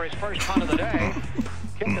comes in for his first punt of the day.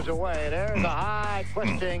 Kick is away. There's a high,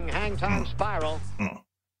 twisting, hang time spiral.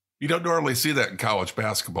 You don't normally see that in college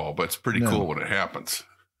basketball, but it's pretty cool when it happens.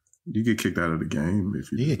 You get kicked out of the game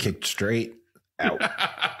if You you get kicked straight out.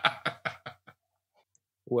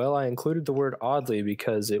 Well, I included the word oddly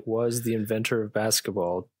because it was the inventor of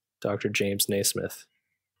basketball, Dr. James Naismith.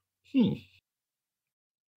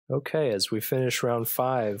 Okay, as we finish round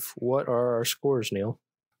 5, what are our scores, Neil?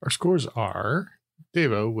 Our scores are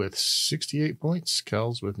Davo with 68 points,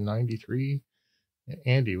 Kels with 93, and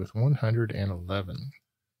Andy with 111.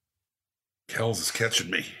 Kells is catching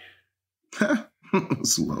me.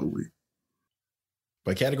 slowly.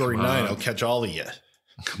 By category Come 9, on. I'll catch all of you.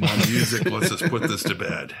 Come on, music. Let's just put this to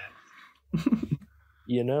bed.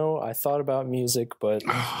 You know, I thought about music, but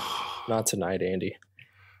not tonight, Andy.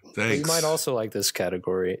 But Thanks. you might also like this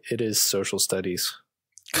category. It is social studies.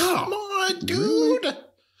 Come on, dude.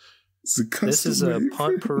 It's a custom This is a made.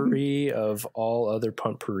 potpourri of all other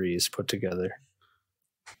potpourris put together.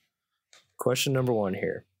 Question number 1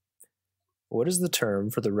 here. What is the term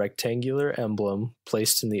for the rectangular emblem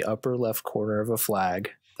placed in the upper left corner of a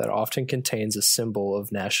flag that often contains a symbol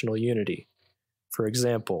of national unity? For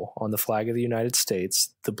example, on the flag of the United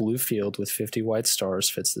States, the blue field with 50 white stars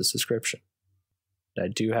fits this description. I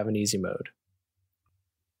do have an easy mode.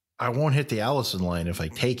 I won't hit the Allison line if I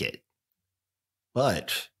take it,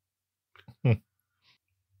 but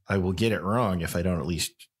I will get it wrong if I don't at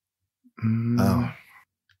least. Oh,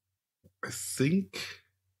 I think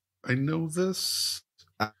I know this.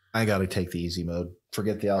 I got to take the easy mode.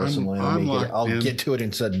 Forget the Allison line. I'm I'll locked in. get to it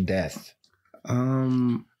in sudden death.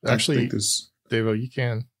 Actually, I think this. Davo, you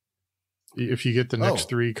can. If you get the next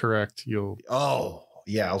 3 correct, you'll. Oh,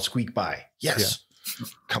 yeah, I'll squeak by. Yes.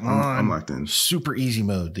 Come I'm on. locked in. Super easy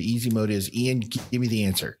mode. The easy mode is Ian, give me the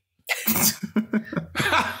answer.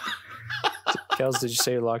 Kels, did you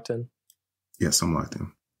say you're locked in? Yes, I'm locked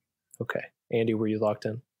in. Okay. Andy, were you locked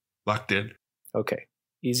in? Locked in. Okay.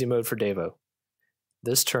 Easy mode for Davo.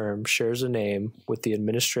 This term shares a name with the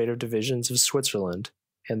administrative divisions of Switzerland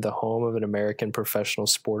and the home of an American Professional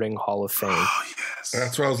Sporting Hall of Fame. Oh, yes.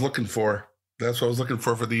 That's what I was looking for. That's what I was looking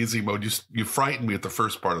for the easy mode. You frightened me at the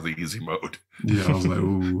first part of the easy mode. Yeah, I was like,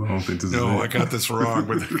 ooh, I don't think this is No, it. I got this wrong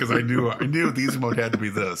because I knew the easy mode had to be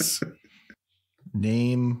this.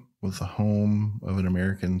 Name with the home of an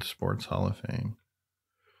American Sports Hall of Fame.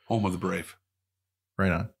 Home of the Brave.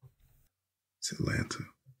 Right on. It's Atlanta.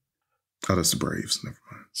 Oh, that's the Braves. Never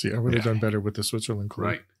mind. See, I would have done better with the Switzerland clue.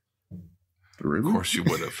 Right. Really? Of course you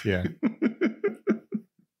would have. Yeah.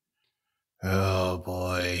 Oh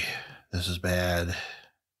boy, this is bad.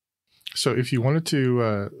 So if you wanted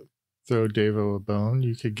to throw Davo a bone,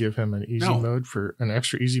 you could give him an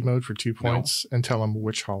extra easy mode for 2 points and tell him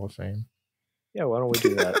which Hall of Fame. Yeah, why don't we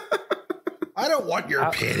do that? I don't want your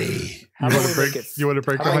pity. How You about want we to make it? break? You want to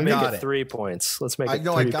break How the about we make got it it. 3 points? Let's make it I 3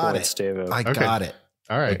 know I got points, it. Davo. I got it.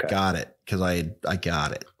 All right. I got it because I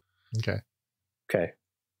got it. Okay. Okay.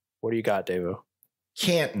 What do you got, Davo?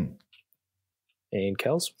 Canton. And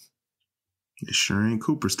Kels? It sure ain't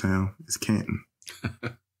Cooperstown. It's Canton.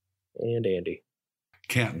 And Andy?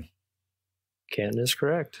 Canton. Canton is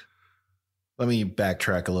correct. Let me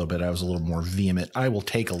backtrack a little bit. I was a little more vehement. I will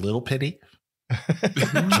take a little pity,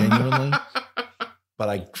 genuinely.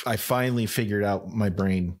 But I finally figured out my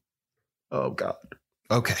brain. Oh God.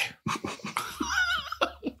 Okay.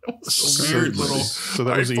 Weird little. So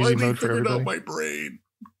that was the easy mode for figured everybody. out my brain.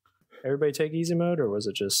 Everybody take easy mode, or was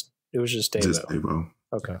it just Davo? Just Davo.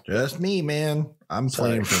 Okay. Just me, man. I'm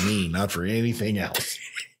playing for me, not for anything else.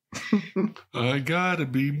 I gotta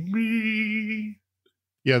be me.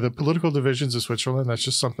 Yeah, the political divisions of Switzerland, that's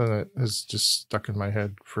just something that has just stuck in my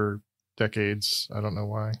head for decades. I don't know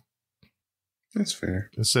why. That's fair.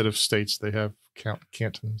 Instead of states, they have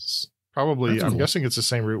cantons. Probably, That's I'm cool. guessing it's the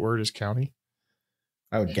same root word as county.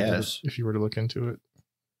 I would guess. If you were to look into it.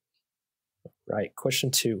 Right.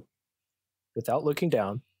 Question 2. Without looking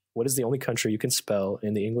down, what is the only country you can spell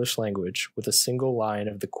in the English language with a single line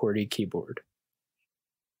of the QWERTY keyboard?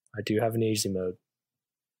 I do have an easy mode.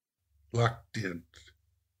 Locked in.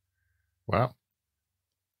 Wow.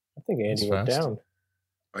 I think Andy That's went fast. down.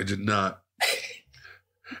 I did not.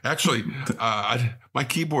 Actually, my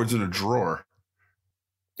keyboard's in a drawer.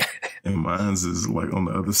 And mine's is like on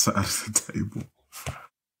the other side of the table.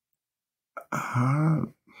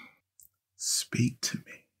 Speak to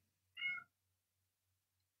me.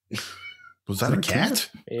 Was that a cat?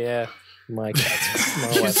 Yeah. My cat's,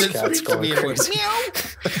 my You wife's said cat's speak to going me and it went, crazy.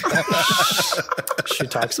 She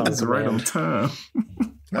talks on It's right on command. time.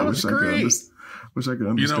 That was great. Wish I could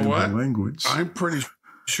understand what? her language. I'm pretty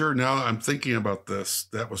sure now that I'm thinking about this,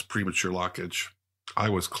 that was premature lockage. I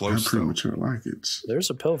was close. I'm premature lockage. There's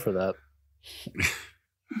a pill for that.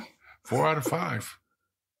 4 out of 5.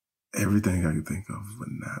 Everything I could think of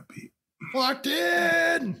would not be. Locked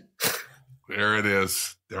in. There it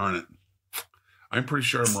is. Darn it. I'm pretty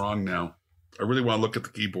sure I'm wrong now. I really want to look at the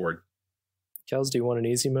keyboard. Kels, do you want an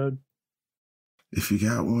easy mode? If you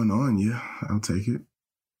got one on you, I'll take it.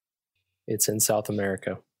 It's in South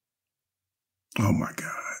America. Oh my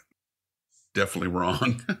God. Definitely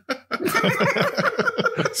wrong.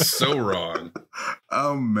 So wrong.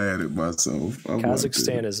 I'm mad at myself.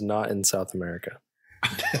 Kazakhstan is not in South America.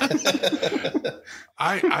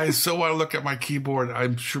 I so want to look at my keyboard.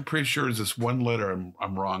 I'm pretty sure it's this one letter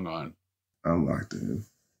I'm wrong on. I'm locked in.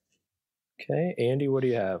 Okay. Andy, what do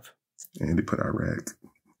you have? Andy put Iraq.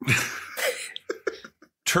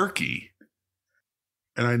 Turkey.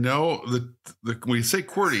 And I know that when you say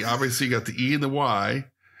QWERTY, obviously you got the E and the Y.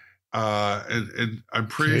 And I'm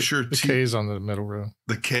pretty sure the K is on the middle row.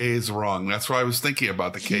 the K is wrong. That's what I was thinking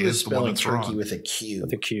about. The K He was is the one spelling that's turkey wrong. with a Q.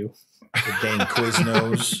 With a Q. The dang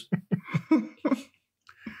Quiznos.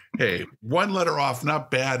 Hey, one letter off, not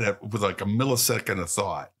bad with like a millisecond of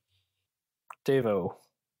thought. Davo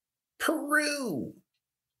Peru.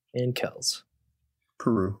 and Kels.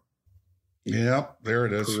 Peru. Yep, there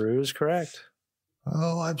it is. Peru is correct.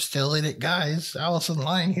 Oh, I'm still in it, guys. Allison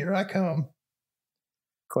Line, here I come.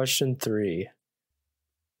 Question 3.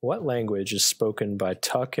 What language is spoken by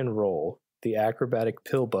Tuck and Roll, the acrobatic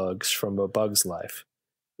pill bugs from A Bug's Life?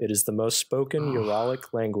 It is the most spoken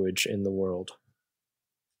Uralic language in the world.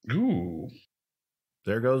 Ooh.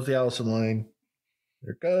 There goes the Allison Line.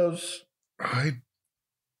 There it goes.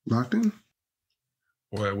 Locked in?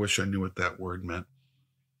 Boy, I wish I knew what that word meant.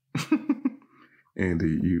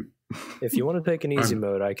 Andy, If you want to take an easy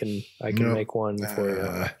mode, I can No. make one for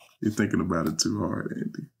you. you're thinking about it too hard,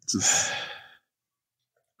 Andy. Just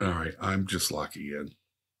All right, I'm just locking in.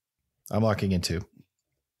 I'm locking in too.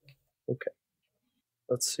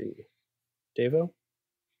 Let's see. Davo?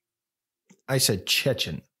 I said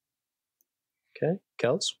Chechen. Okay.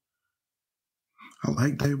 Kels? I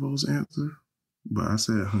like Davo's answer, but I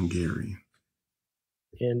said Hungarian.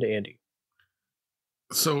 And Andy.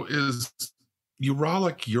 So is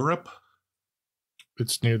Uralic Europe?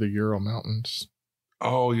 It's near the Ural Mountains.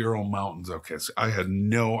 Oh, Ural Mountains. Okay. So I had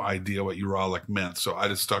no idea what Uralic meant. So I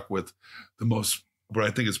just stuck with what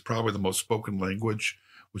I think is probably the most spoken language,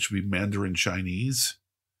 which would be Mandarin Chinese.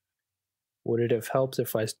 Would it have helped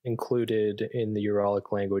if I included in the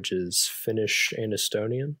Uralic languages Finnish and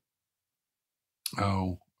Estonian?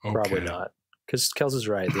 Oh, okay. Probably not. Because Kels is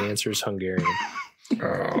right. The answer is Hungarian.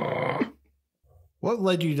 What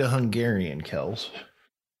led you to Hungarian, Kels?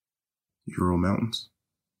 Ural Mountains.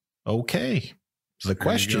 Okay. The There you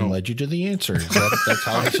question go. led you to the answer. That's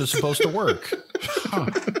how this is supposed to work. Huh.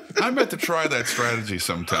 I meant to try that strategy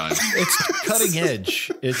sometime. It's cutting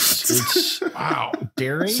edge. It's Wow.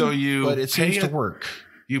 daring, So you but it seems pay to it- work.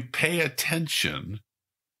 You pay attention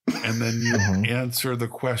and then you Mhm. answer the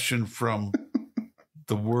question from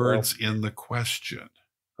the words in the question.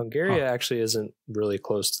 Hungary actually isn't really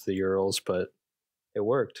close to the Urals, but it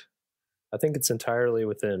worked. I think it's entirely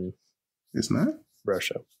within It's not?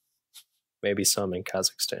 Russia. Maybe some in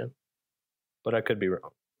Kazakhstan. But I could be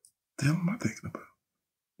wrong. The hell am I thinking about?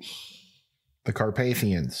 The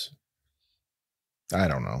Carpathians. I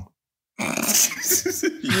don't know.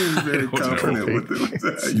 You're very confident with it.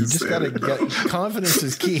 How You just said got to it, get bro. confidence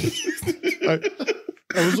is key.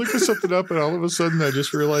 I was looking something up, and all of a sudden, I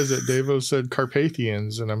just realized that Davo said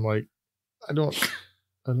Carpathians, and I'm like, I don't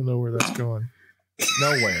know where that's going.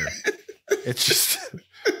 Nowhere. It's just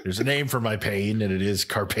there's a name for my pain, and it is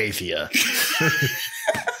Carpathia.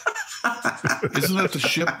 Isn't that the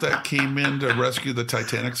ship that came in to rescue the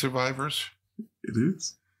Titanic survivors? It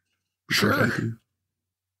is. Sure.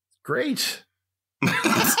 Great.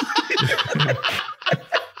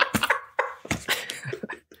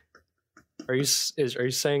 Are you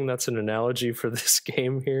saying that's an analogy for this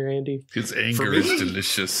game here, Andy? His For anger me? is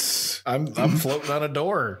delicious. I'm floating on a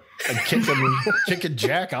door and kicking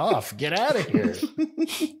Jack off. Get out of here.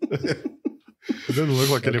 It doesn't look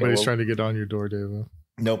like Okay, anybody's well- trying to get on your door, Davo.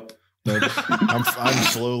 Nope. I'm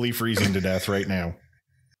slowly freezing to death right now.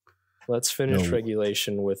 Let's finish No.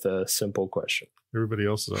 regulation with a simple question. Everybody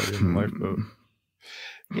else is already in the lifeboat.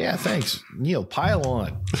 Yeah, thanks. Neil, pile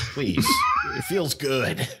on, please. It feels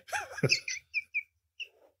good.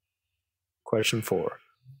 Question 4.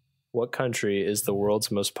 What country is the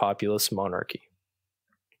world's most populous monarchy?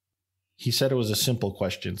 He said it was a simple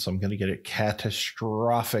question, so I'm going to get it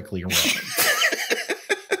catastrophically wrong.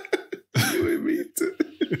 You and me too.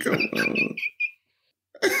 Come on.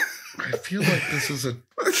 I feel like this is a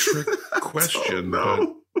trick question, but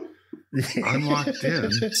I'm locked in.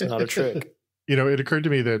 It's not a trick. You know, it occurred to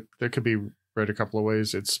me that that could be read a couple of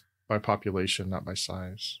ways. It's by population, not by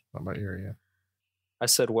size, not by area. I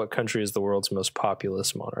said, what country is the world's most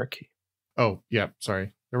populous monarchy? Oh, yeah.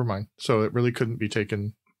 Sorry. Never mind. So it really couldn't be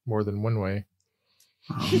taken more than one way,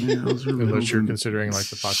 Oh, man, I was really unless you're hoping- considering like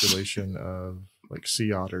the population of like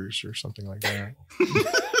sea otters or something like that.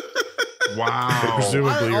 Wow.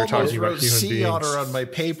 Presumably you're almost talking about wrote human sea beings. otter on my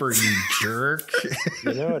paper, you jerk.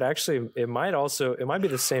 You know, it might be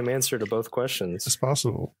the same answer to both questions. It's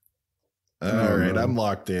possible. All right, I'm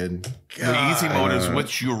locked in. The easy mode is God.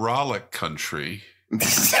 which Uralic country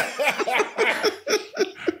has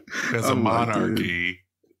a I'm locked in. monarchy.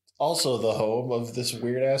 Also the home of this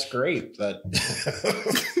weird ass grape that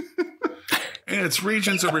And its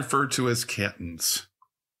regions are referred to as cantons.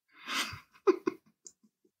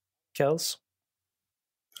 Kels?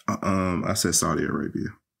 I said Saudi Arabia.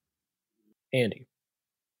 Andy?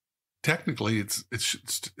 Technically, it's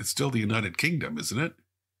still the United Kingdom, isn't it?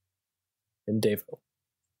 And Davo?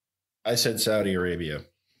 I said Saudi Arabia.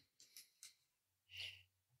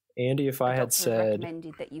 Andy, if I had Doctor said...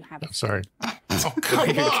 recommended that you have a Sorry. Oh, come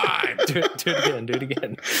on! do it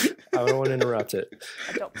again. I don't want to interrupt it.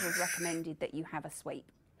 A doctor has recommended that you have a sweep.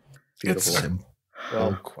 Beautiful. It's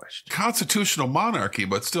Well, question. constitutional monarchy,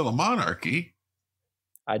 but still a monarchy.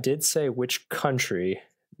 I did say which country.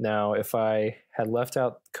 Now, if I had left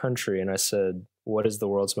out country and I said, what is the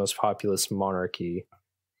world's most populous monarchy?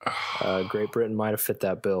 Great Britain might have fit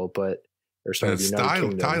that bill, but or sorry, the It's United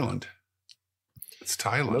Kingdom. Thailand. It's The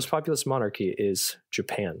Thailand. most populous monarchy is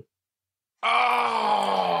Japan.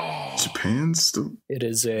 Oh! Japan's still. It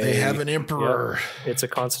is a. They have an emperor. It's a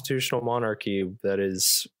constitutional monarchy that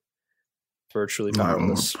is virtually not more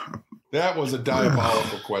populous. pop- That was a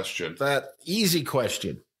diabolical question. That easy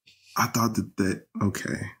question. I thought that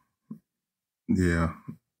okay. Yeah.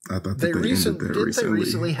 I thought that They ended recently there did recently. they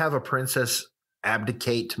recently have a princess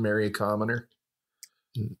abdicate to marry a commoner?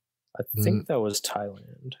 I think that was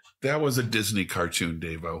Thailand. That was a Disney cartoon,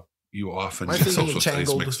 Davo. You often Am I get thinking social studies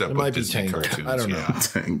Tangled? mixed up It with might be Disney Tangled. cartoons. I don't know. Yeah.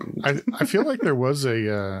 Tangled. I feel like there was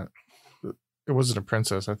a it wasn't a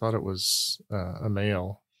princess. I thought it was a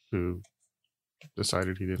male who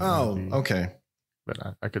decided he didn't want Oh, to be, okay. but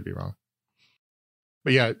I could be wrong.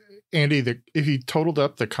 But yeah, Andy, if you totaled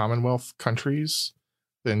up the Commonwealth countries,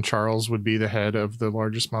 then Charles would be the head of the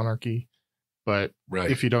largest monarchy. But Right.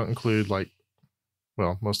 if you don't include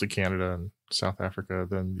mostly Canada and South Africa,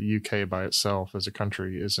 then the UK by itself as a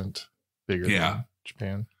country isn't bigger than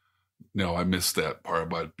Japan. No, I missed that part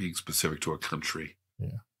about being specific to a country.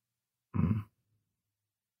 Yeah. Mm.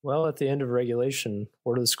 Well, at the end of regulation,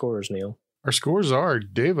 what are the scores, Neil? Our scores are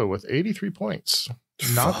Deva with 83 points.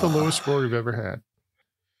 Not the lowest score we've ever had.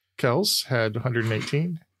 Kels had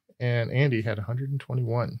 118, and Andy had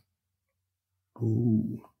 121.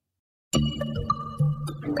 Ooh.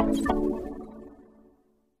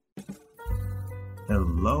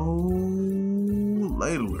 Hello,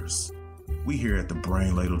 ladlers. We here at the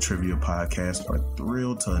Brain Ladle Trivia Podcast are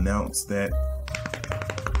thrilled to announce that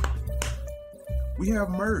we have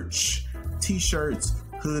merch, t-shirts,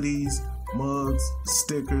 hoodies, mugs,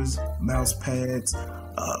 stickers, mouse pads,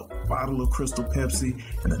 a bottle of Crystal Pepsi,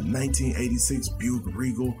 and a 1986 Buick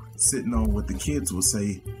Regal sitting on what the kids would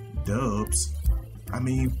say, dubs. I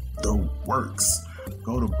mean, the works.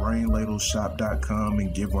 Go to brainladleshop.com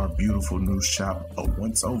and give our beautiful new shop a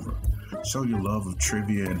once over. Show your love of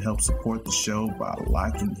trivia and help support the show by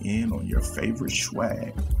locking in on your favorite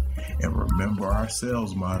swag. And remember our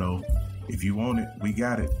sales motto, if you want it, we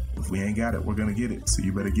got it. If we ain't got it, we're going to get it. So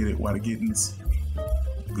you better get it while the getting's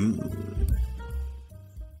good.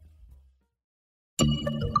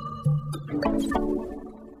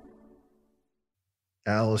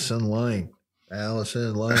 Allison Lane.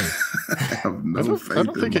 Allison Lane. I have no I faith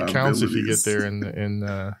don't think in it my counts if you get abilities. there in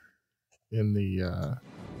the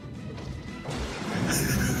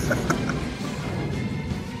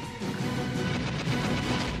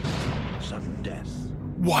Sudden death.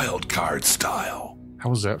 Wild card style. How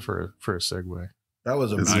was that for a segue? That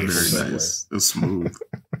was a It's beautiful very segue. nice. It's smooth.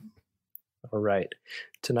 All right.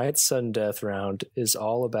 Tonight's sudden death round is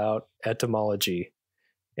all about etymology.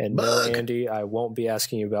 And no, Bug. Andy, I won't be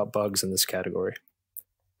asking you about bugs in this category.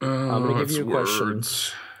 I'm going to give you a question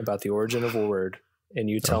about the origin of a word, and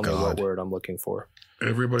you tell me what God. word I'm looking for.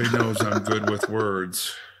 Everybody knows I'm good with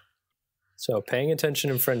words. So paying attention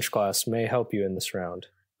in French class may help you in this round.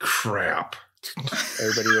 Crap.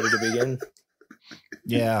 Everybody ready to begin?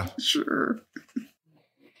 Yeah. Sure.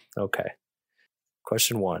 Okay.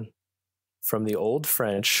 Question 1. From the Old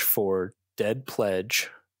French for dead pledge,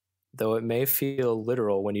 though it may feel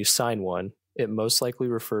literal when you sign one, it most likely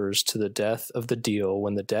refers to the death of the deal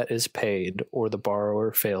when the debt is paid or the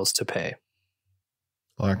borrower fails to pay.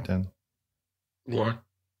 Locked in. Locked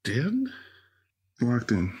in?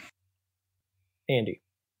 Locked in. Andy,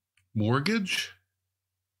 Mortgage?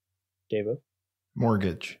 Devo,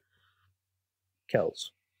 Mortgage. Kels.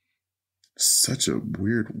 Such a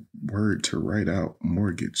weird word to write out,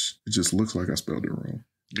 mortgage. It just looks like I spelled it wrong.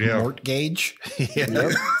 Yeah. Mortgage. Yeah.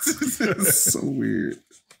 Yep. It's so weird.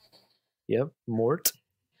 Yep. Mort,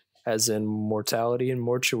 as in mortality and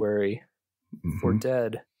mortuary. For Mhm.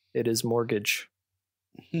 dead, it is mortgage.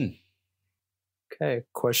 Okay,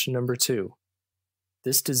 question number 2.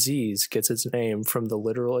 This disease gets its name from the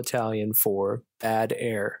literal Italian for bad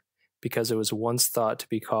air, because it was once thought to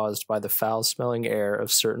be caused by the foul-smelling air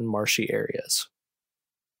of certain marshy areas.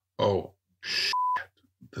 Oh, shit.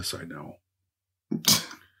 This I know.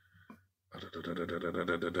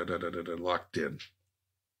 Locked in.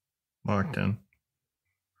 Locked in.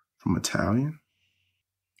 From Italian?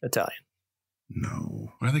 Italian.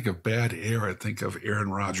 No. When I think of bad air, I think of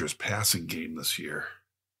Aaron Rodgers' passing game this year.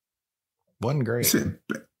 Wasn't You great. said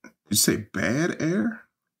you say bad air?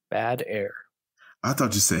 Bad air. I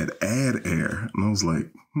thought you said add air. And I was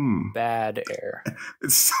like, Bad air.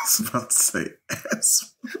 It sounds about to say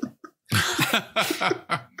ass.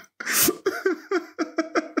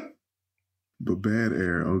 But bad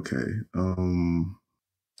air, okay.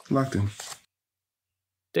 Locked in.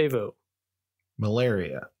 Devo.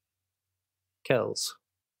 Malaria. Kels.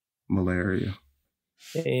 Malaria.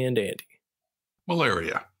 And Andy.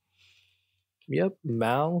 Malaria. Yep.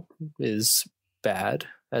 Mal is bad,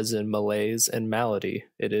 as in malaise and malady.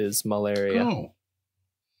 It is malaria. Oh.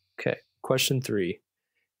 Okay. Question 3.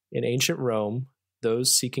 In ancient Rome,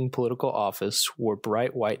 those seeking political office wore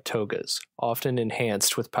bright white togas, often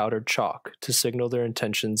enhanced with powdered chalk, to signal their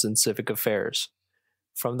intentions in civic affairs.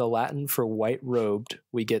 From the Latin for white-robed,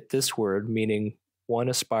 we get this word meaning one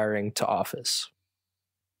aspiring to office.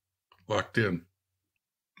 Locked in.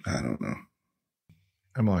 I don't know.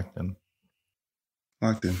 I'm locked in.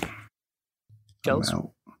 Locked in. Kels? I'm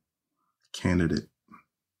out. Candidate.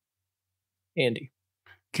 Andy.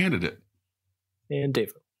 Candidate. And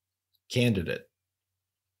David. Candidate.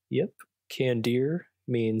 Yep. Candeer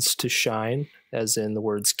means to shine, as in the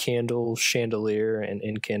words candle, chandelier, and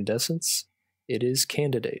incandescence. It is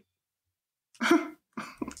candidate.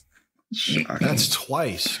 Shocking. That's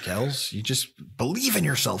twice, Kels. You just believe in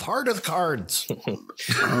yourself. Heart of cards.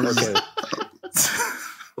 Okay.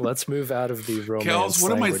 let's move out of the romance. Kels,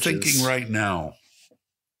 what am I languages. thinking right now?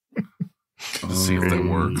 Let's see if that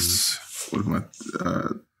works. What am I?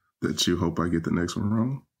 That you hope I get the next one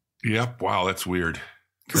wrong? Yep. Wow, that's weird.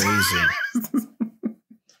 Crazy.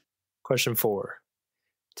 Question 4.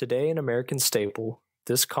 Today, an American staple,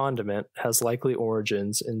 this condiment has likely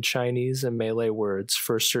origins in Chinese and Malay words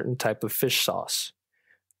for a certain type of fish sauce.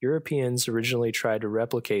 Europeans originally tried to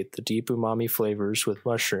replicate the deep umami flavors with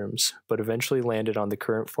mushrooms, but eventually landed on the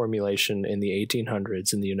current formulation in the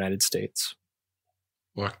 1800s in the United States.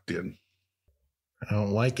 Locked in. I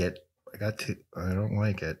don't like it. I don't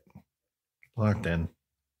like it. Locked in.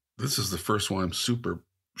 This is the first one I'm super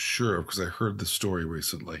sure of because I heard the story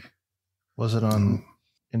recently. Was it on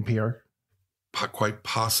NPR? Quite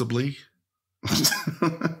possibly. All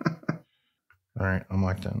right, I'm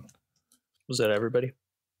locked in. Was that everybody?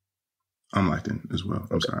 I'm locked in as well.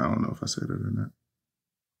 I'm sorry. I don't know if I said it or not.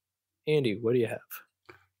 Andy, what do you have?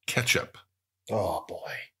 Ketchup. Oh,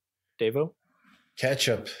 boy. Davo?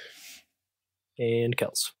 Ketchup. And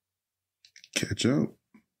Kels. Ketchup.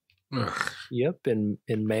 Ugh. Yep, in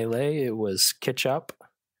Malay it was ketchup.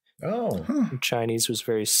 Oh. In Chinese was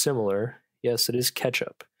very similar. Yes, it is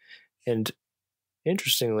ketchup. And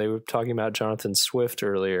interestingly, we were talking about Jonathan Swift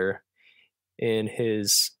earlier. In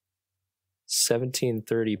his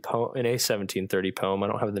 1730 poem, in a 1730 poem, I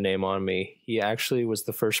don't have the name on me, he actually was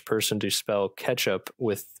the first person to spell ketchup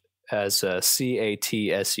as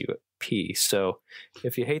CATSUP. So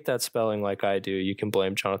if you hate that spelling like I do, you can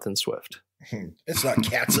blame Jonathan Swift. It's not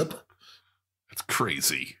catsup. That's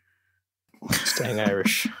crazy. Staying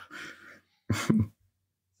Irish.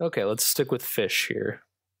 Okay, let's stick with fish here.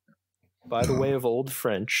 By the way of Old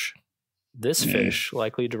French, this fish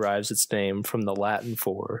likely derives its name from the Latin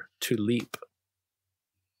for to leap.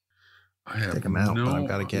 I have Take them out, but I've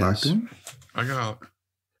got to guess. Locked in?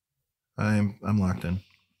 I'm locked in.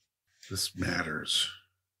 This matters.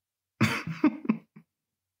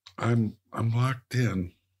 I'm locked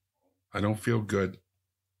in. I don't feel good.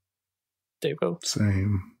 Davo?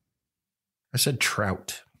 Same. I said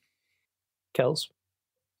trout. Kels?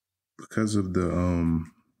 Because of the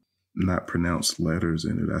not pronounced letters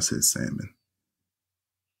in it, I said salmon.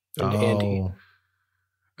 And Andy?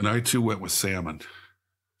 And I too went with salmon.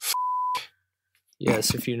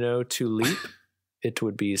 Yes, if you know to leap, it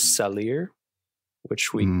would be salir,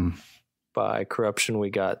 which we, by corruption, we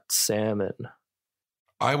got salmon.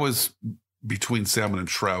 I was between salmon and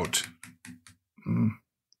trout.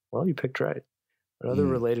 Well, you picked right. Another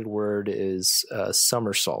related word is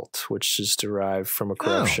somersault, which is derived from a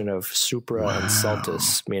corruption of supra and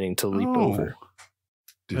saltus, meaning to leap over.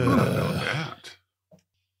 Did not know that.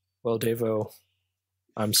 Well, Davo,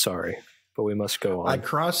 I'm sorry, but we must go on. I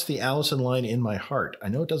crossed the Allison line in my heart. I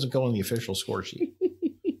know it doesn't go on the official score sheet,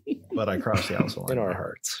 but I crossed the Allison line. In our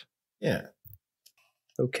hearts. Yeah.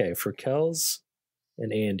 Okay, for Kels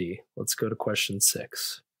and Andy, let's go to question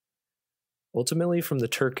 6. Ultimately from the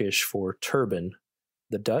Turkish for turban,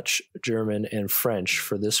 the Dutch, German, and French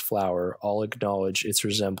for this flower all acknowledge its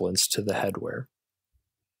resemblance to the headwear.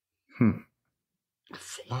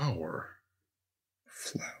 Flower.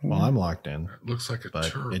 Well, I'm locked in. It looks like a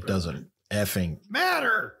but turban. it doesn't effing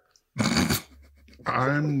matter.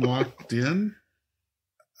 I'm locked in.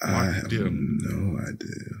 I have no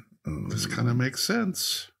idea. This kind of makes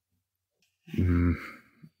sense. I'm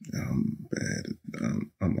bad.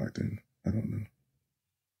 I'm locked in. I don't know.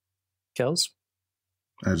 Kels?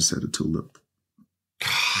 I just said a tulip.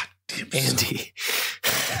 God damn it. Andy.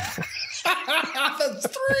 That's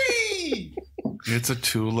 3. It's a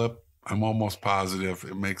tulip. I'm almost positive.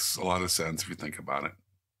 It makes a lot of sense if you think about it.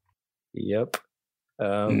 Yep.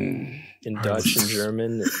 In Dutch and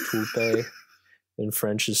German, tulpe. In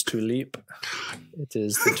French is tulip. It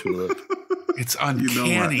is the tulip. It's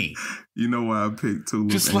uncanny. You know why I picked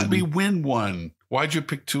tulip? Just let me win one. Why'd you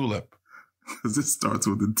pick tulip? Because it starts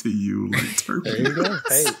with a TU, like turkey. There you go.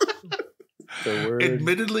 Hey. The word.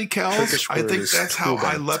 Admittedly, Kels, I think that's how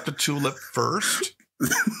I tulip. left the tulip first.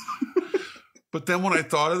 But then when I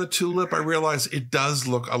thought of the tulip, I realized it does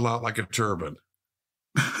look a lot like a turban.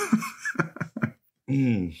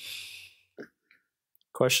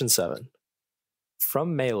 Question 7.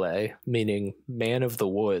 From Malay, meaning man of the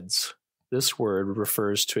woods, this word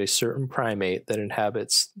refers to a certain primate that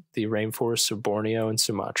inhabits the rainforests of Borneo and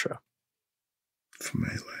Sumatra. From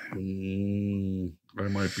Malay. I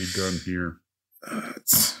might be done here.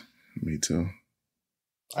 Me too.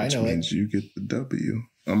 I Which know means it. you get the W.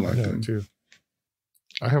 I'm locked in. too.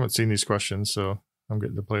 I haven't seen these questions, so I'm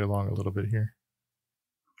getting to play along a little bit here.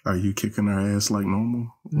 Are you kicking our ass like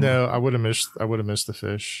normal? No, I would have missed the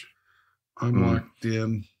fish. I'm locked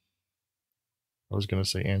in. I was going to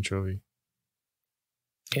say anchovy.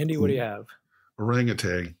 Andy, what do you have?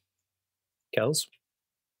 Orangutan. Kels?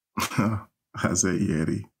 I say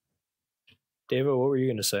Yeti. David, what were you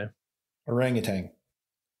going to say? Orangutan.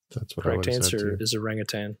 That's what Correct I would have said answer too. is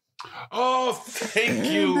orangutan. Oh, thank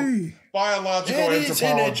you. Andy. Biological It is in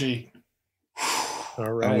it. anthropology. All I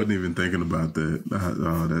right. wasn't even thinking about that.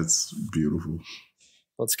 Oh, that's beautiful.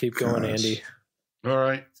 Let's keep going, Gosh. Andy. All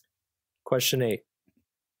right. Question 8.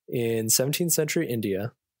 In 17th century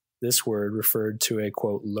India, this word referred to a,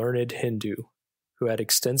 quote, learned Hindu who had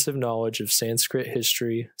extensive knowledge of Sanskrit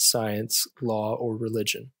history, science, law, or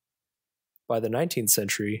religion. By the 19th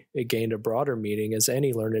century, it gained a broader meaning as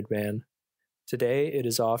any learned man. Today, it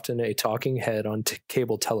is often a talking head on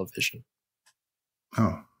cable television.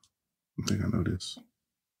 Oh, I think I know this.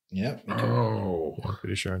 Yep. me too. Oh, I'm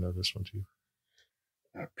pretty sure I know this one too.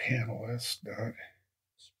 not panelist, not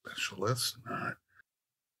specialist, not.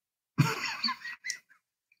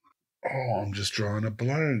 Oh, I'm just drawing a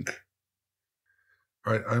blank.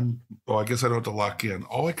 All right, I guess I don't have to lock in.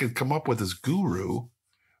 All I could come up with is guru,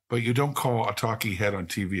 but you don't call a talking head on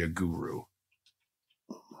TV a guru.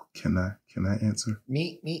 Can I answer?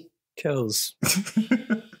 Me. Kels,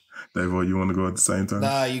 Dave, you want to go at the same time?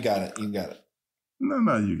 Nah, you got it. You got it.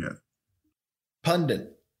 No, you got it.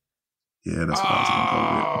 Pundit. Yeah, that's what I was going to go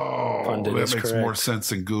with. Oh, Pundit that is makes correct. more sense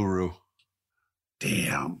than guru.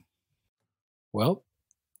 Damn. well,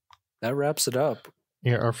 that wraps it up.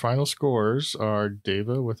 Yeah, our final scores are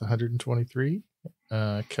Deva with 123,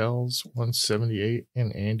 Kells 178,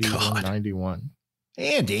 and Andy God. 191.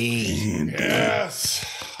 Andy. And Yes.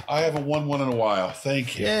 I haven't won one in a while.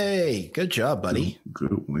 Thank you. Yay. Good job, buddy.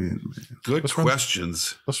 good win, man. Good Let's run-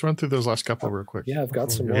 questions. Let's run through those last couple real quick. Yeah, I've got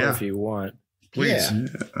before some we more go. Yeah. if you want. Please. Yeah.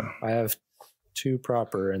 Yeah. I have 2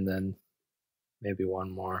 proper and then maybe one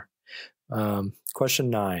more. Question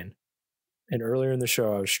 9. And earlier in the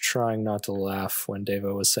show, I was trying not to laugh when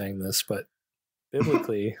Devo was saying this, but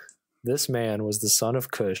biblically, this man was the son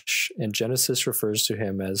of Cush, and Genesis refers to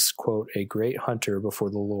him as, quote, a great hunter before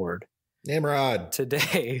the Lord. Nimrod.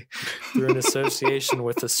 Today, through an association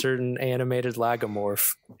with a certain animated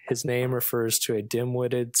lagomorph, his name refers to a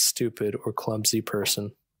dim-witted, stupid, or clumsy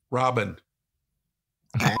person. Robin.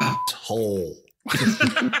 Asshole.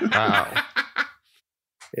 Wow.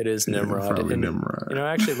 It is Yeah, Nimrod. probably And, Nimrod. you know,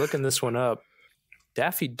 actually looking this one up,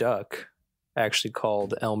 Daffy Duck actually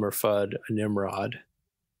called Elmer Fudd a Nimrod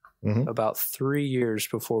Mhm. about 3 years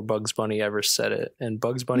before Bugs Bunny ever said it. And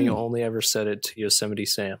Bugs Bunny only ever said it to Yosemite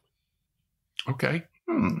Sam. Okay.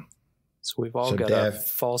 So we've all So got a Daff-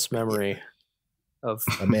 false memory of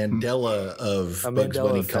A Mandela of a Bugs Mandela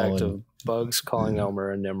Bunny effect calling. of Bugs calling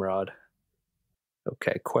Elmer a Nimrod.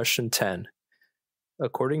 Okay, question 10.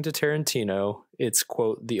 According to Tarantino, it's,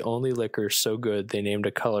 quote, the only liquor so good they named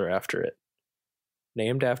a color after it.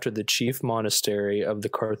 Named after the chief monastery of the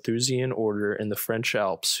Carthusian order in the French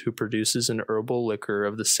Alps, who produces an herbal liquor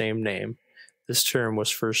of the same name, this term was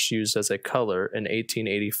first used as a color in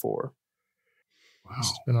 1884. Wow.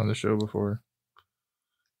 It's been on the show before.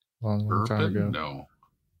 Long time ago. Bourbon? No.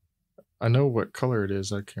 I know what color it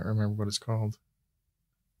is. I can't remember what it's called.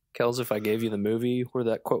 Kels, if I gave you the movie where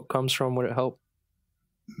that quote comes from, would it help?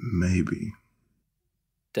 Maybe.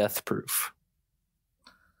 Death Proof.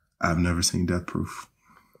 I've never seen Death Proof.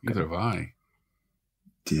 Neither have I.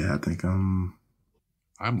 Yeah, I think I'm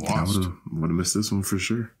I lost. would have missed this one for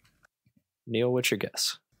sure. Neil, what's your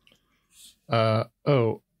guess?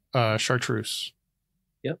 Chartreuse.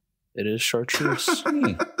 It is chartreuse.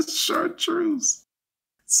 Chartreuse.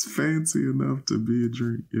 It's fancy enough to be a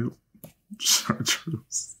drink. Yep.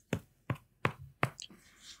 Chartreuse.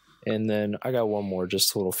 And then I got one more,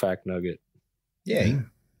 just a little fact nugget. Yay.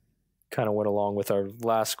 Kind of went along with our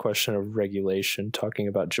last question of regulation, talking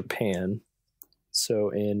about Japan. So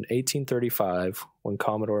in 1835, when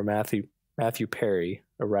Commodore Matthew Perry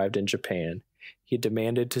arrived in Japan, he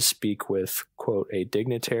demanded to speak with, quote, a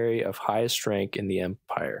dignitary of highest rank in the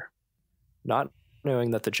empire. Not knowing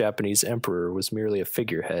that the Japanese emperor was merely a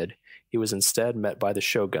figurehead, he was instead met by the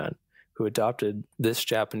shogun, who adopted this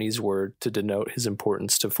Japanese word to denote his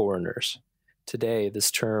importance to foreigners. Today, this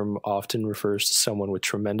term often refers to someone with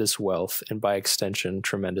tremendous wealth and, by extension,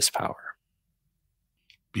 tremendous power.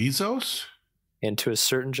 Bezos? And to a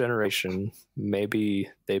certain generation, maybe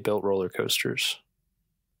they built roller coasters.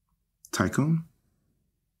 Tycoon?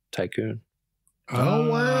 Tycoon. Oh,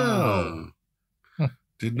 wow.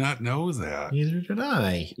 Did not know that. Neither did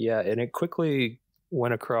I. Yeah, and it quickly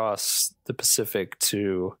went across the Pacific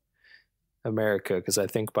to America, because I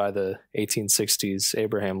think by the 1860s,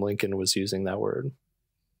 Abraham Lincoln was using that word.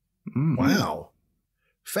 Mm, Wow.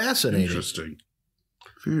 Fascinating. Interesting.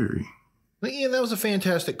 Very. Well, Ian, that was a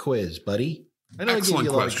fantastic quiz, buddy. I know Excellent I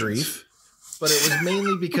gave you a lot of questions. grief, but it was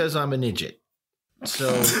mainly because I'm an idiot.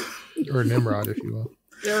 So, Or a Nimrod, if you will.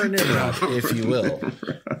 you're a Nimrod, if you will.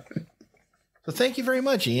 So thank you very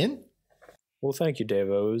much, Ian. Well, thank you, Dave.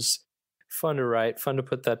 It was fun to write, fun to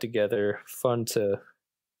put that together, fun to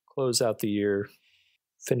close out the year,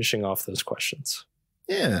 finishing off those questions.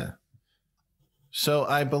 Yeah. So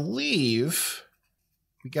I believe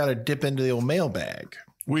we got to dip into the old mailbag.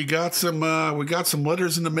 We got some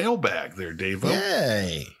letters in the mailbag there, Dave.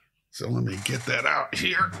 Yay. So let me get that out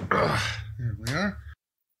here. Here we are.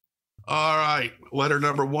 All right. Letter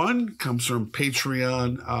number 1 comes from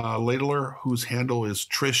Patreon ladler, whose handle is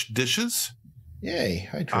Trish Dishes. Yay.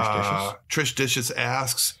 Hi, Trish Dishes. Trish Dishes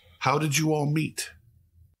asks, how did you all meet?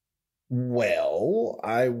 Well,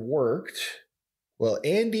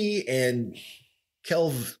 Andy and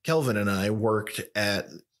Kelvin and I worked at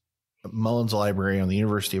Mullins Library on the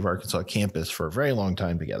University of Arkansas campus for a very long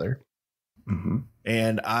time together. Mm-hmm.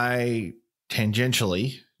 And I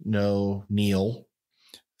tangentially know Neil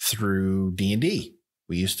through D&D.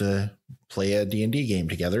 We used to play a D&D game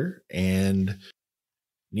together, and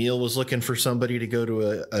Neil was looking for somebody to go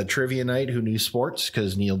to a trivia night who knew sports,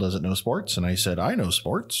 because Neil doesn't know sports. And I said, I know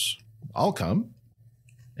sports. I'll come.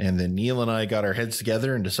 And then Neil and I got our heads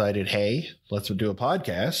together and decided, hey, let's do a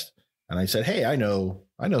podcast. And I said, hey, I know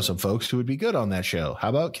some folks who would be good on that show. How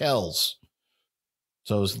about Kells?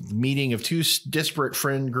 So it was the meeting of two disparate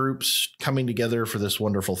friend groups coming together for this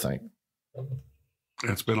wonderful thing.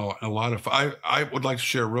 It's been a lot of fun. I would like to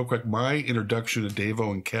share real quick my introduction to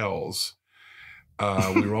Davo and Kells.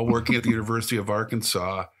 We were all working at the University of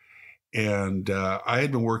Arkansas, and I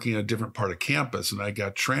had been working at a different part of campus, and I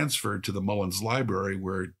got transferred to the Mullins Library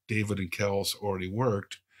where David and Kells already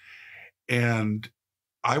worked. And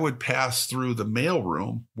I would pass through the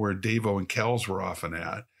mailroom where Davo and Kells were often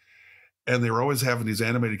at, and they were always having these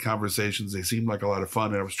animated conversations. They seemed like a lot of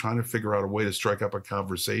fun, and I was trying to figure out a way to strike up a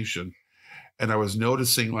conversation. And I was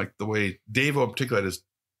noticing like the way Davo in particular had his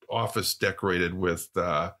office decorated with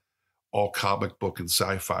all comic book and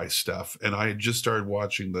sci-fi stuff. And I had just started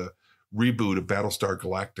watching the reboot of Battlestar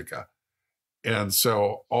Galactica. And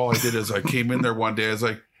so all I did is I came in there one day. I was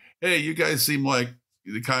like, hey, you guys seem like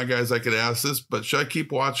the kind of guys I could ask this, but should I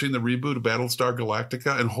keep watching the reboot of Battlestar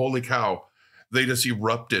Galactica? And holy cow, they just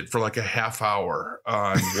erupted for like a half hour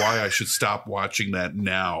on why I should stop watching that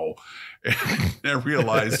now. And I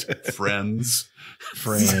realized Friends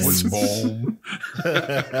was home.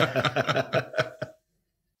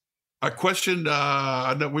 A question,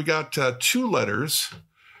 we got 2 letters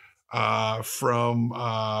from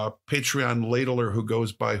Patreon ladler who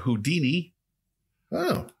goes by Houdini.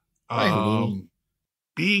 Oh, hi, Houdini.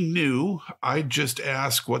 Being new, I just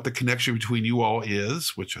ask what the connection between you all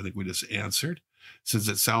is, which I think we just answered, since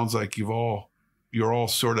it sounds like you're all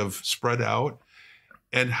sort of spread out,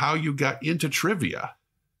 and how you got into trivia.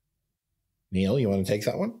 Neil, you want to take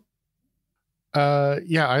that one?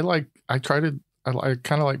 Yeah, I kind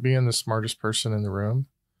of like being the smartest person in the room.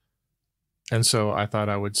 And so I thought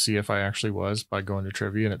I would see if I actually was by going to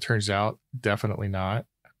trivia. And it turns out definitely not,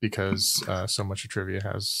 because so much of trivia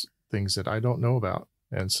has things that I don't know about.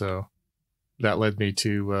 And so that led me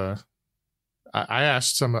to, I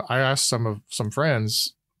asked some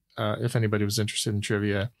friends if anybody was interested in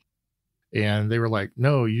trivia. And they were like,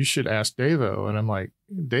 no, you should ask Davo. And I'm like,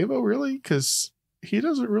 Davo, really? Because he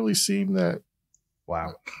doesn't really seem that.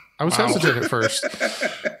 Wow. I was hesitant at first.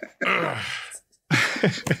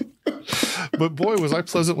 But boy, was I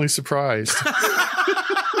pleasantly surprised.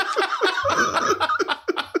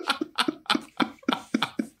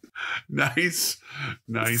 Nicely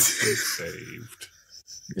saved.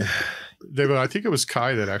 David, I think it was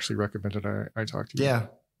Kai that actually recommended I talk to you. Yeah,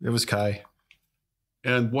 it was Kai.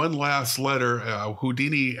 And one last letter,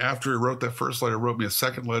 Houdini, after he wrote that first letter, wrote me a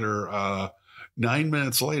second letter 9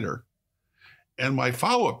 minutes later. And my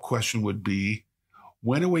follow-up question would be,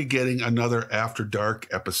 when are we getting another After Dark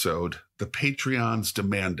episode? The Patreons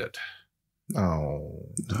demand it. Oh,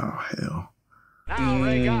 hell. Now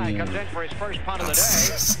Ray Guy comes in for his first punt of the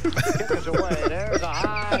day. Kick is away. There's a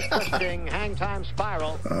high twisting hang time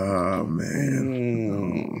spiral. Oh,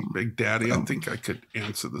 man. Big Daddy, I think I could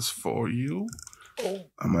answer this for you.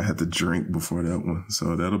 I might have to drink before that one.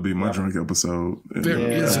 So that'll be my drunk episode. There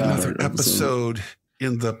is another episode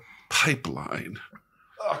in the pipeline,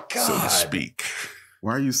 so to speak.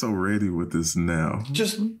 Why are you so ready with this now?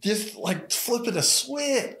 just like flipping a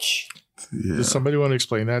switch. Yeah. Does somebody want to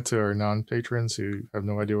explain that to our non-patrons who have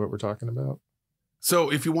no idea what we're talking about?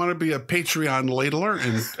 So if you want to be a Patreon ladler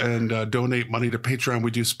and donate money to Patreon,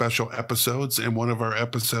 we do special episodes. And one of our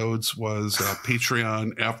episodes was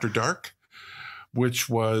Patreon After Dark. which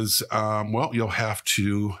was, you'll have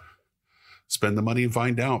to spend the money and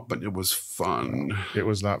find out, but it was fun. It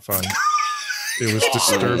was not fun. It was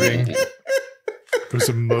disturbing. It was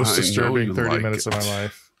the most disturbing 30 minutes of my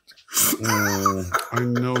life. Oh, I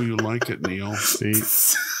know you like it, Neil. See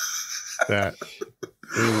that?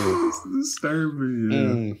 It's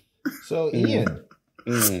disturbing. So, Ian.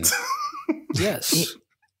 Yes.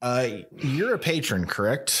 You're a patron,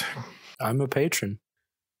 correct? I'm a patron.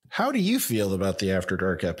 How do you feel about the After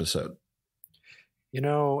Dark episode?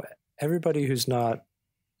 Everybody who's not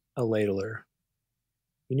a ladler,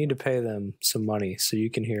 you need to pay them some money so you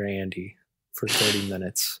can hear Andy for 30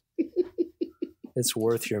 minutes. It's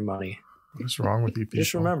worth your money. What's wrong with you people?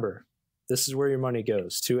 Just remember, this is where your money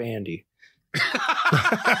goes, to Andy.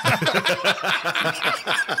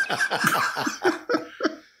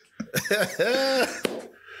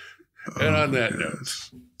 And on that note.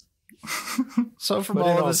 So from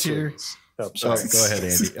all of us here. Oh, sorry. Go ahead,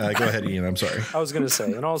 Andy. Go ahead, Ian. I'm sorry. I was going to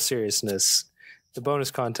say, in all seriousness, the bonus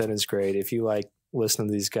content is great. If you like listening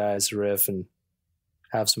to these guys riff and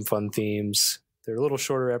have some fun themes, they're a little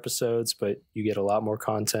shorter episodes, but you get a lot more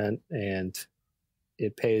content, and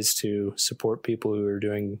it pays to support people who are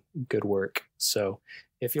doing good work. So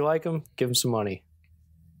if you like them, give them some money.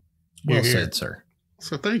 Well said, sir.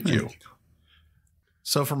 So thank you.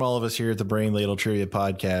 So from all of us here at the Brain Ladle Trivia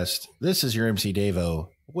Podcast, this is your MC Davo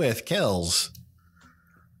with Kells.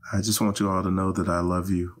 I just want you all to know that I love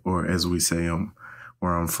you, or as we say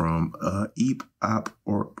where I'm from, eep, op,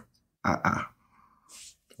 or ah.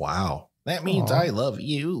 Wow. That means I love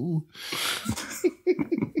you.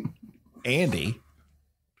 Andy.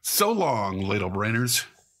 So long, ladle brainers.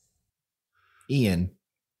 Ian.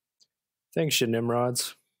 Thanks, you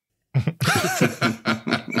Nimrods.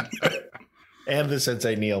 And the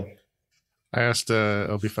Sensei Neil. I asked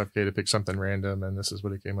OBFK to pick something random, and this is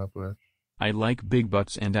what he came up with. I like big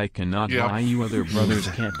butts, and I cannot lie. You other brothers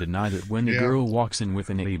can't deny that when a girl walks in with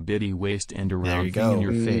an itty-bitty waist and a round thing in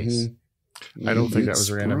your face. I don't think that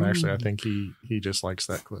was random, actually. I think he just likes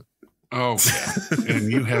that clip. Okay.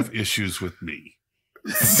 And you have issues with me.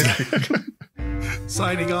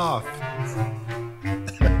 Signing off.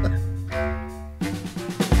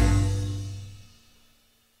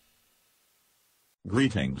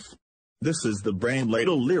 Greetings. This is the Brain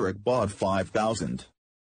Ladle Lyric Bod 5000.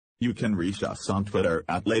 You can reach us on Twitter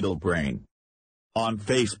at LadleBrain, on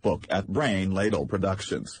Facebook at Brain Ladle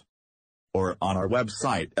Productions, or on our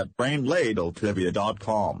website at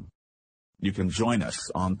brainladletrivia.com. You can join us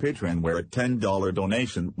on Patreon, where a $10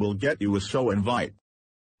 donation will get you a show invite.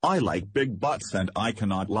 I like big butts, and I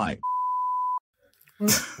cannot lie.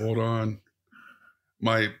 Hold on.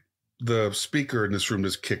 The speaker in this room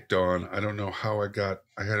is kicked on. I don't know how I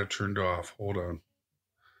had it turned off. Hold on.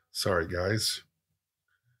 Sorry, guys.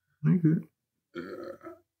 I'm good.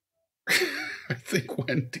 I think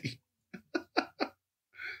Wendy. I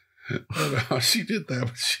don't know how she did that,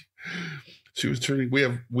 but she was turning.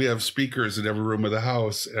 We have speakers in every room of the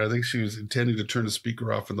house, and I think she was intending to turn the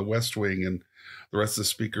speaker off in the West Wing and the rest of the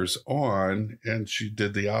speakers on, and she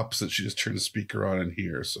did the opposite. She just turned the speaker on in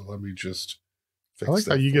here. So let me just fix I like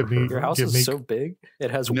how you give me your house is so big.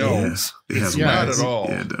 It has wings. It's not at all.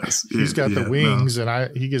 Yeah, it does. He's got the wings,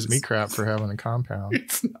 and he gives me crap for having a compound.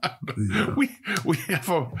 It's not. Yeah.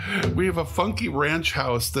 We have a funky ranch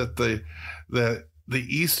house that the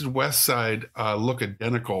east and west side look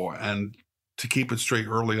identical, and to keep it straight,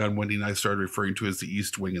 early on, Wendy and I started referring to it as the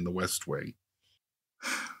east wing and the west wing.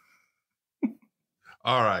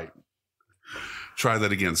 All right. Try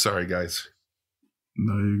that again. Sorry, guys.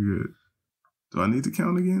 No, you're good. Do I need to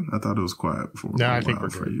count again? I thought it was quiet before. No, I think we're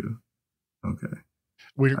good. You. Okay.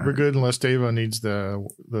 We're good unless Davo needs the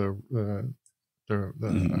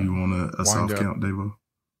you want a soft count, Davo?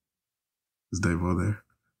 Is Davo there?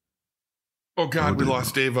 Oh God, we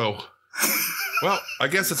lost Davo. Well, I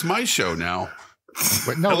guess it's my show now.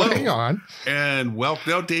 But no, hang on. And no,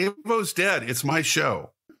 Davo's dead. It's my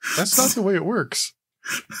show. That's not the way it works.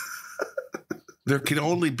 There can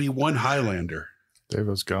only be one Highlander.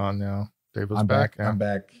 Davo's gone now. Davo's back now. I'm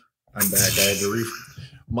back. I had to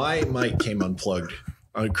my mic came unplugged.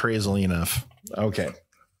 Crazily enough. Okay.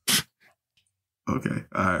 Okay.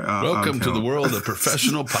 All right. Welcome to the world of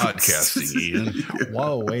professional podcasting, Ian.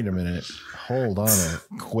 Whoa, wait a minute. Hold on a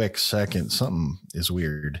quick second. Something is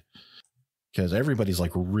weird. Because everybody's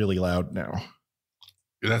like really loud now.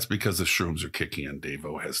 That's because the shrooms are kicking in.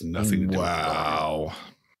 Davo has nothing to do with it. Wow.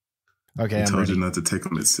 Okay, I told you not to take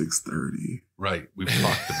them at 6:30. Right. We've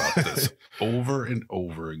talked about this over and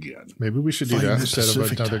over again. Maybe we should do that instead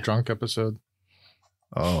of another drunk episode.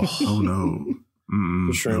 Oh no.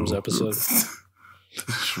 The shrooms episode.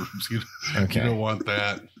 You don't want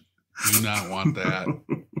that. You do not want that.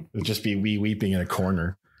 It'll just be wee weeping in a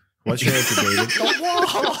corner. What's your answer, David? The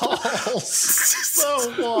walls.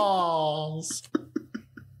 The walls.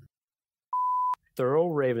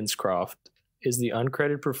 Thurl Ravenscroft is the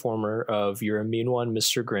uncredited performer of You're a Mean One,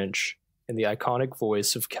 Mr. Grinch, and the iconic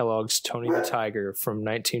voice of Kellogg's Tony the Tiger from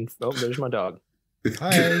 19... Oh, there's my dog.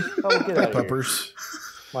 Hi. Oh, get out of Puppers. here.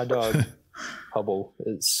 My dog, Hubble,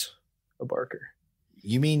 is a barker.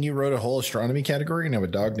 You mean you wrote a whole astronomy category and have a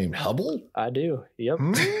dog named Hubble? I do. Yep.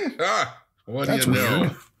 What do you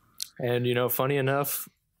know? And, you know, funny enough,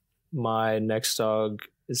 my next dog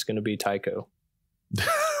is going to be Tycho.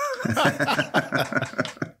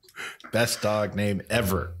 Best dog name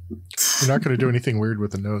ever. You're not going to do anything weird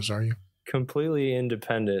with the nose, are you? Completely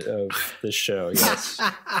independent of this show, yes.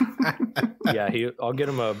 Yeah, I'll get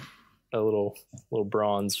him a little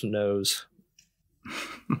bronze nose.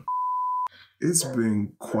 It's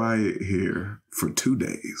been quiet here for 2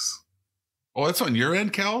 days. Oh, that's on your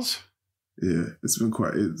end, Kels? Yeah, it's been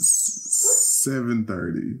quiet. It's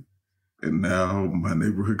 7:30, and now my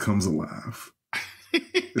neighborhood comes alive.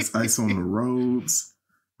 It's ice on the roads.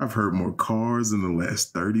 I've heard more cars in the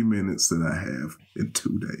last 30 minutes than I have in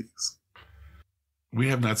 2 days. We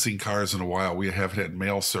have not seen cars in a while. We haven't had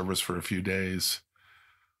mail service for a few days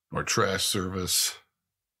or trash service.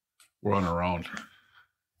 We're on our own.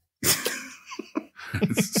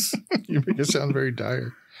 You make it sound very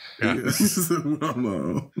dire. Yeah.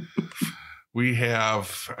 No. We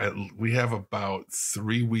have about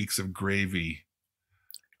 3 weeks of gravy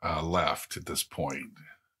left at this point.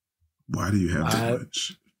 Why do you have that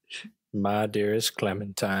much? My dearest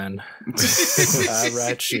Clementine, I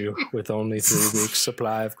write you with only 3 weeks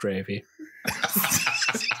supply of gravy.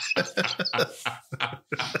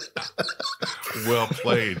 Well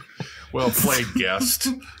played. Well played, guest.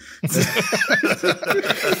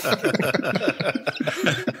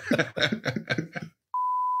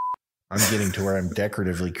 I'm getting to where I'm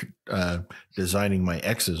decoratively designing my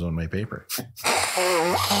X's on my paper.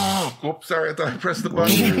 Oops, sorry, I thought I pressed the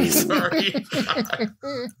button. Sorry.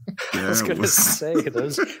 I was going to say,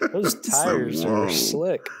 those tires are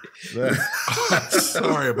slick.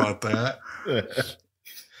 Sorry about that.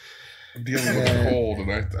 I'm dealing with a cold,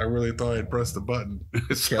 and I really thought I'd pressed the button.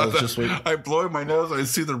 I'm blowing my nose, and I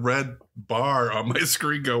see the red bar on my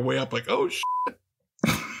screen go way up, like, oh, shit.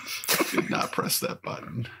 I did not press that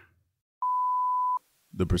button.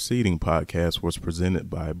 The preceding podcast was presented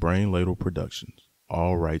by Brain Ladle Productions.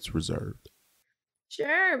 All rights reserved.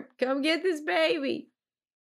 Sure, come get this baby.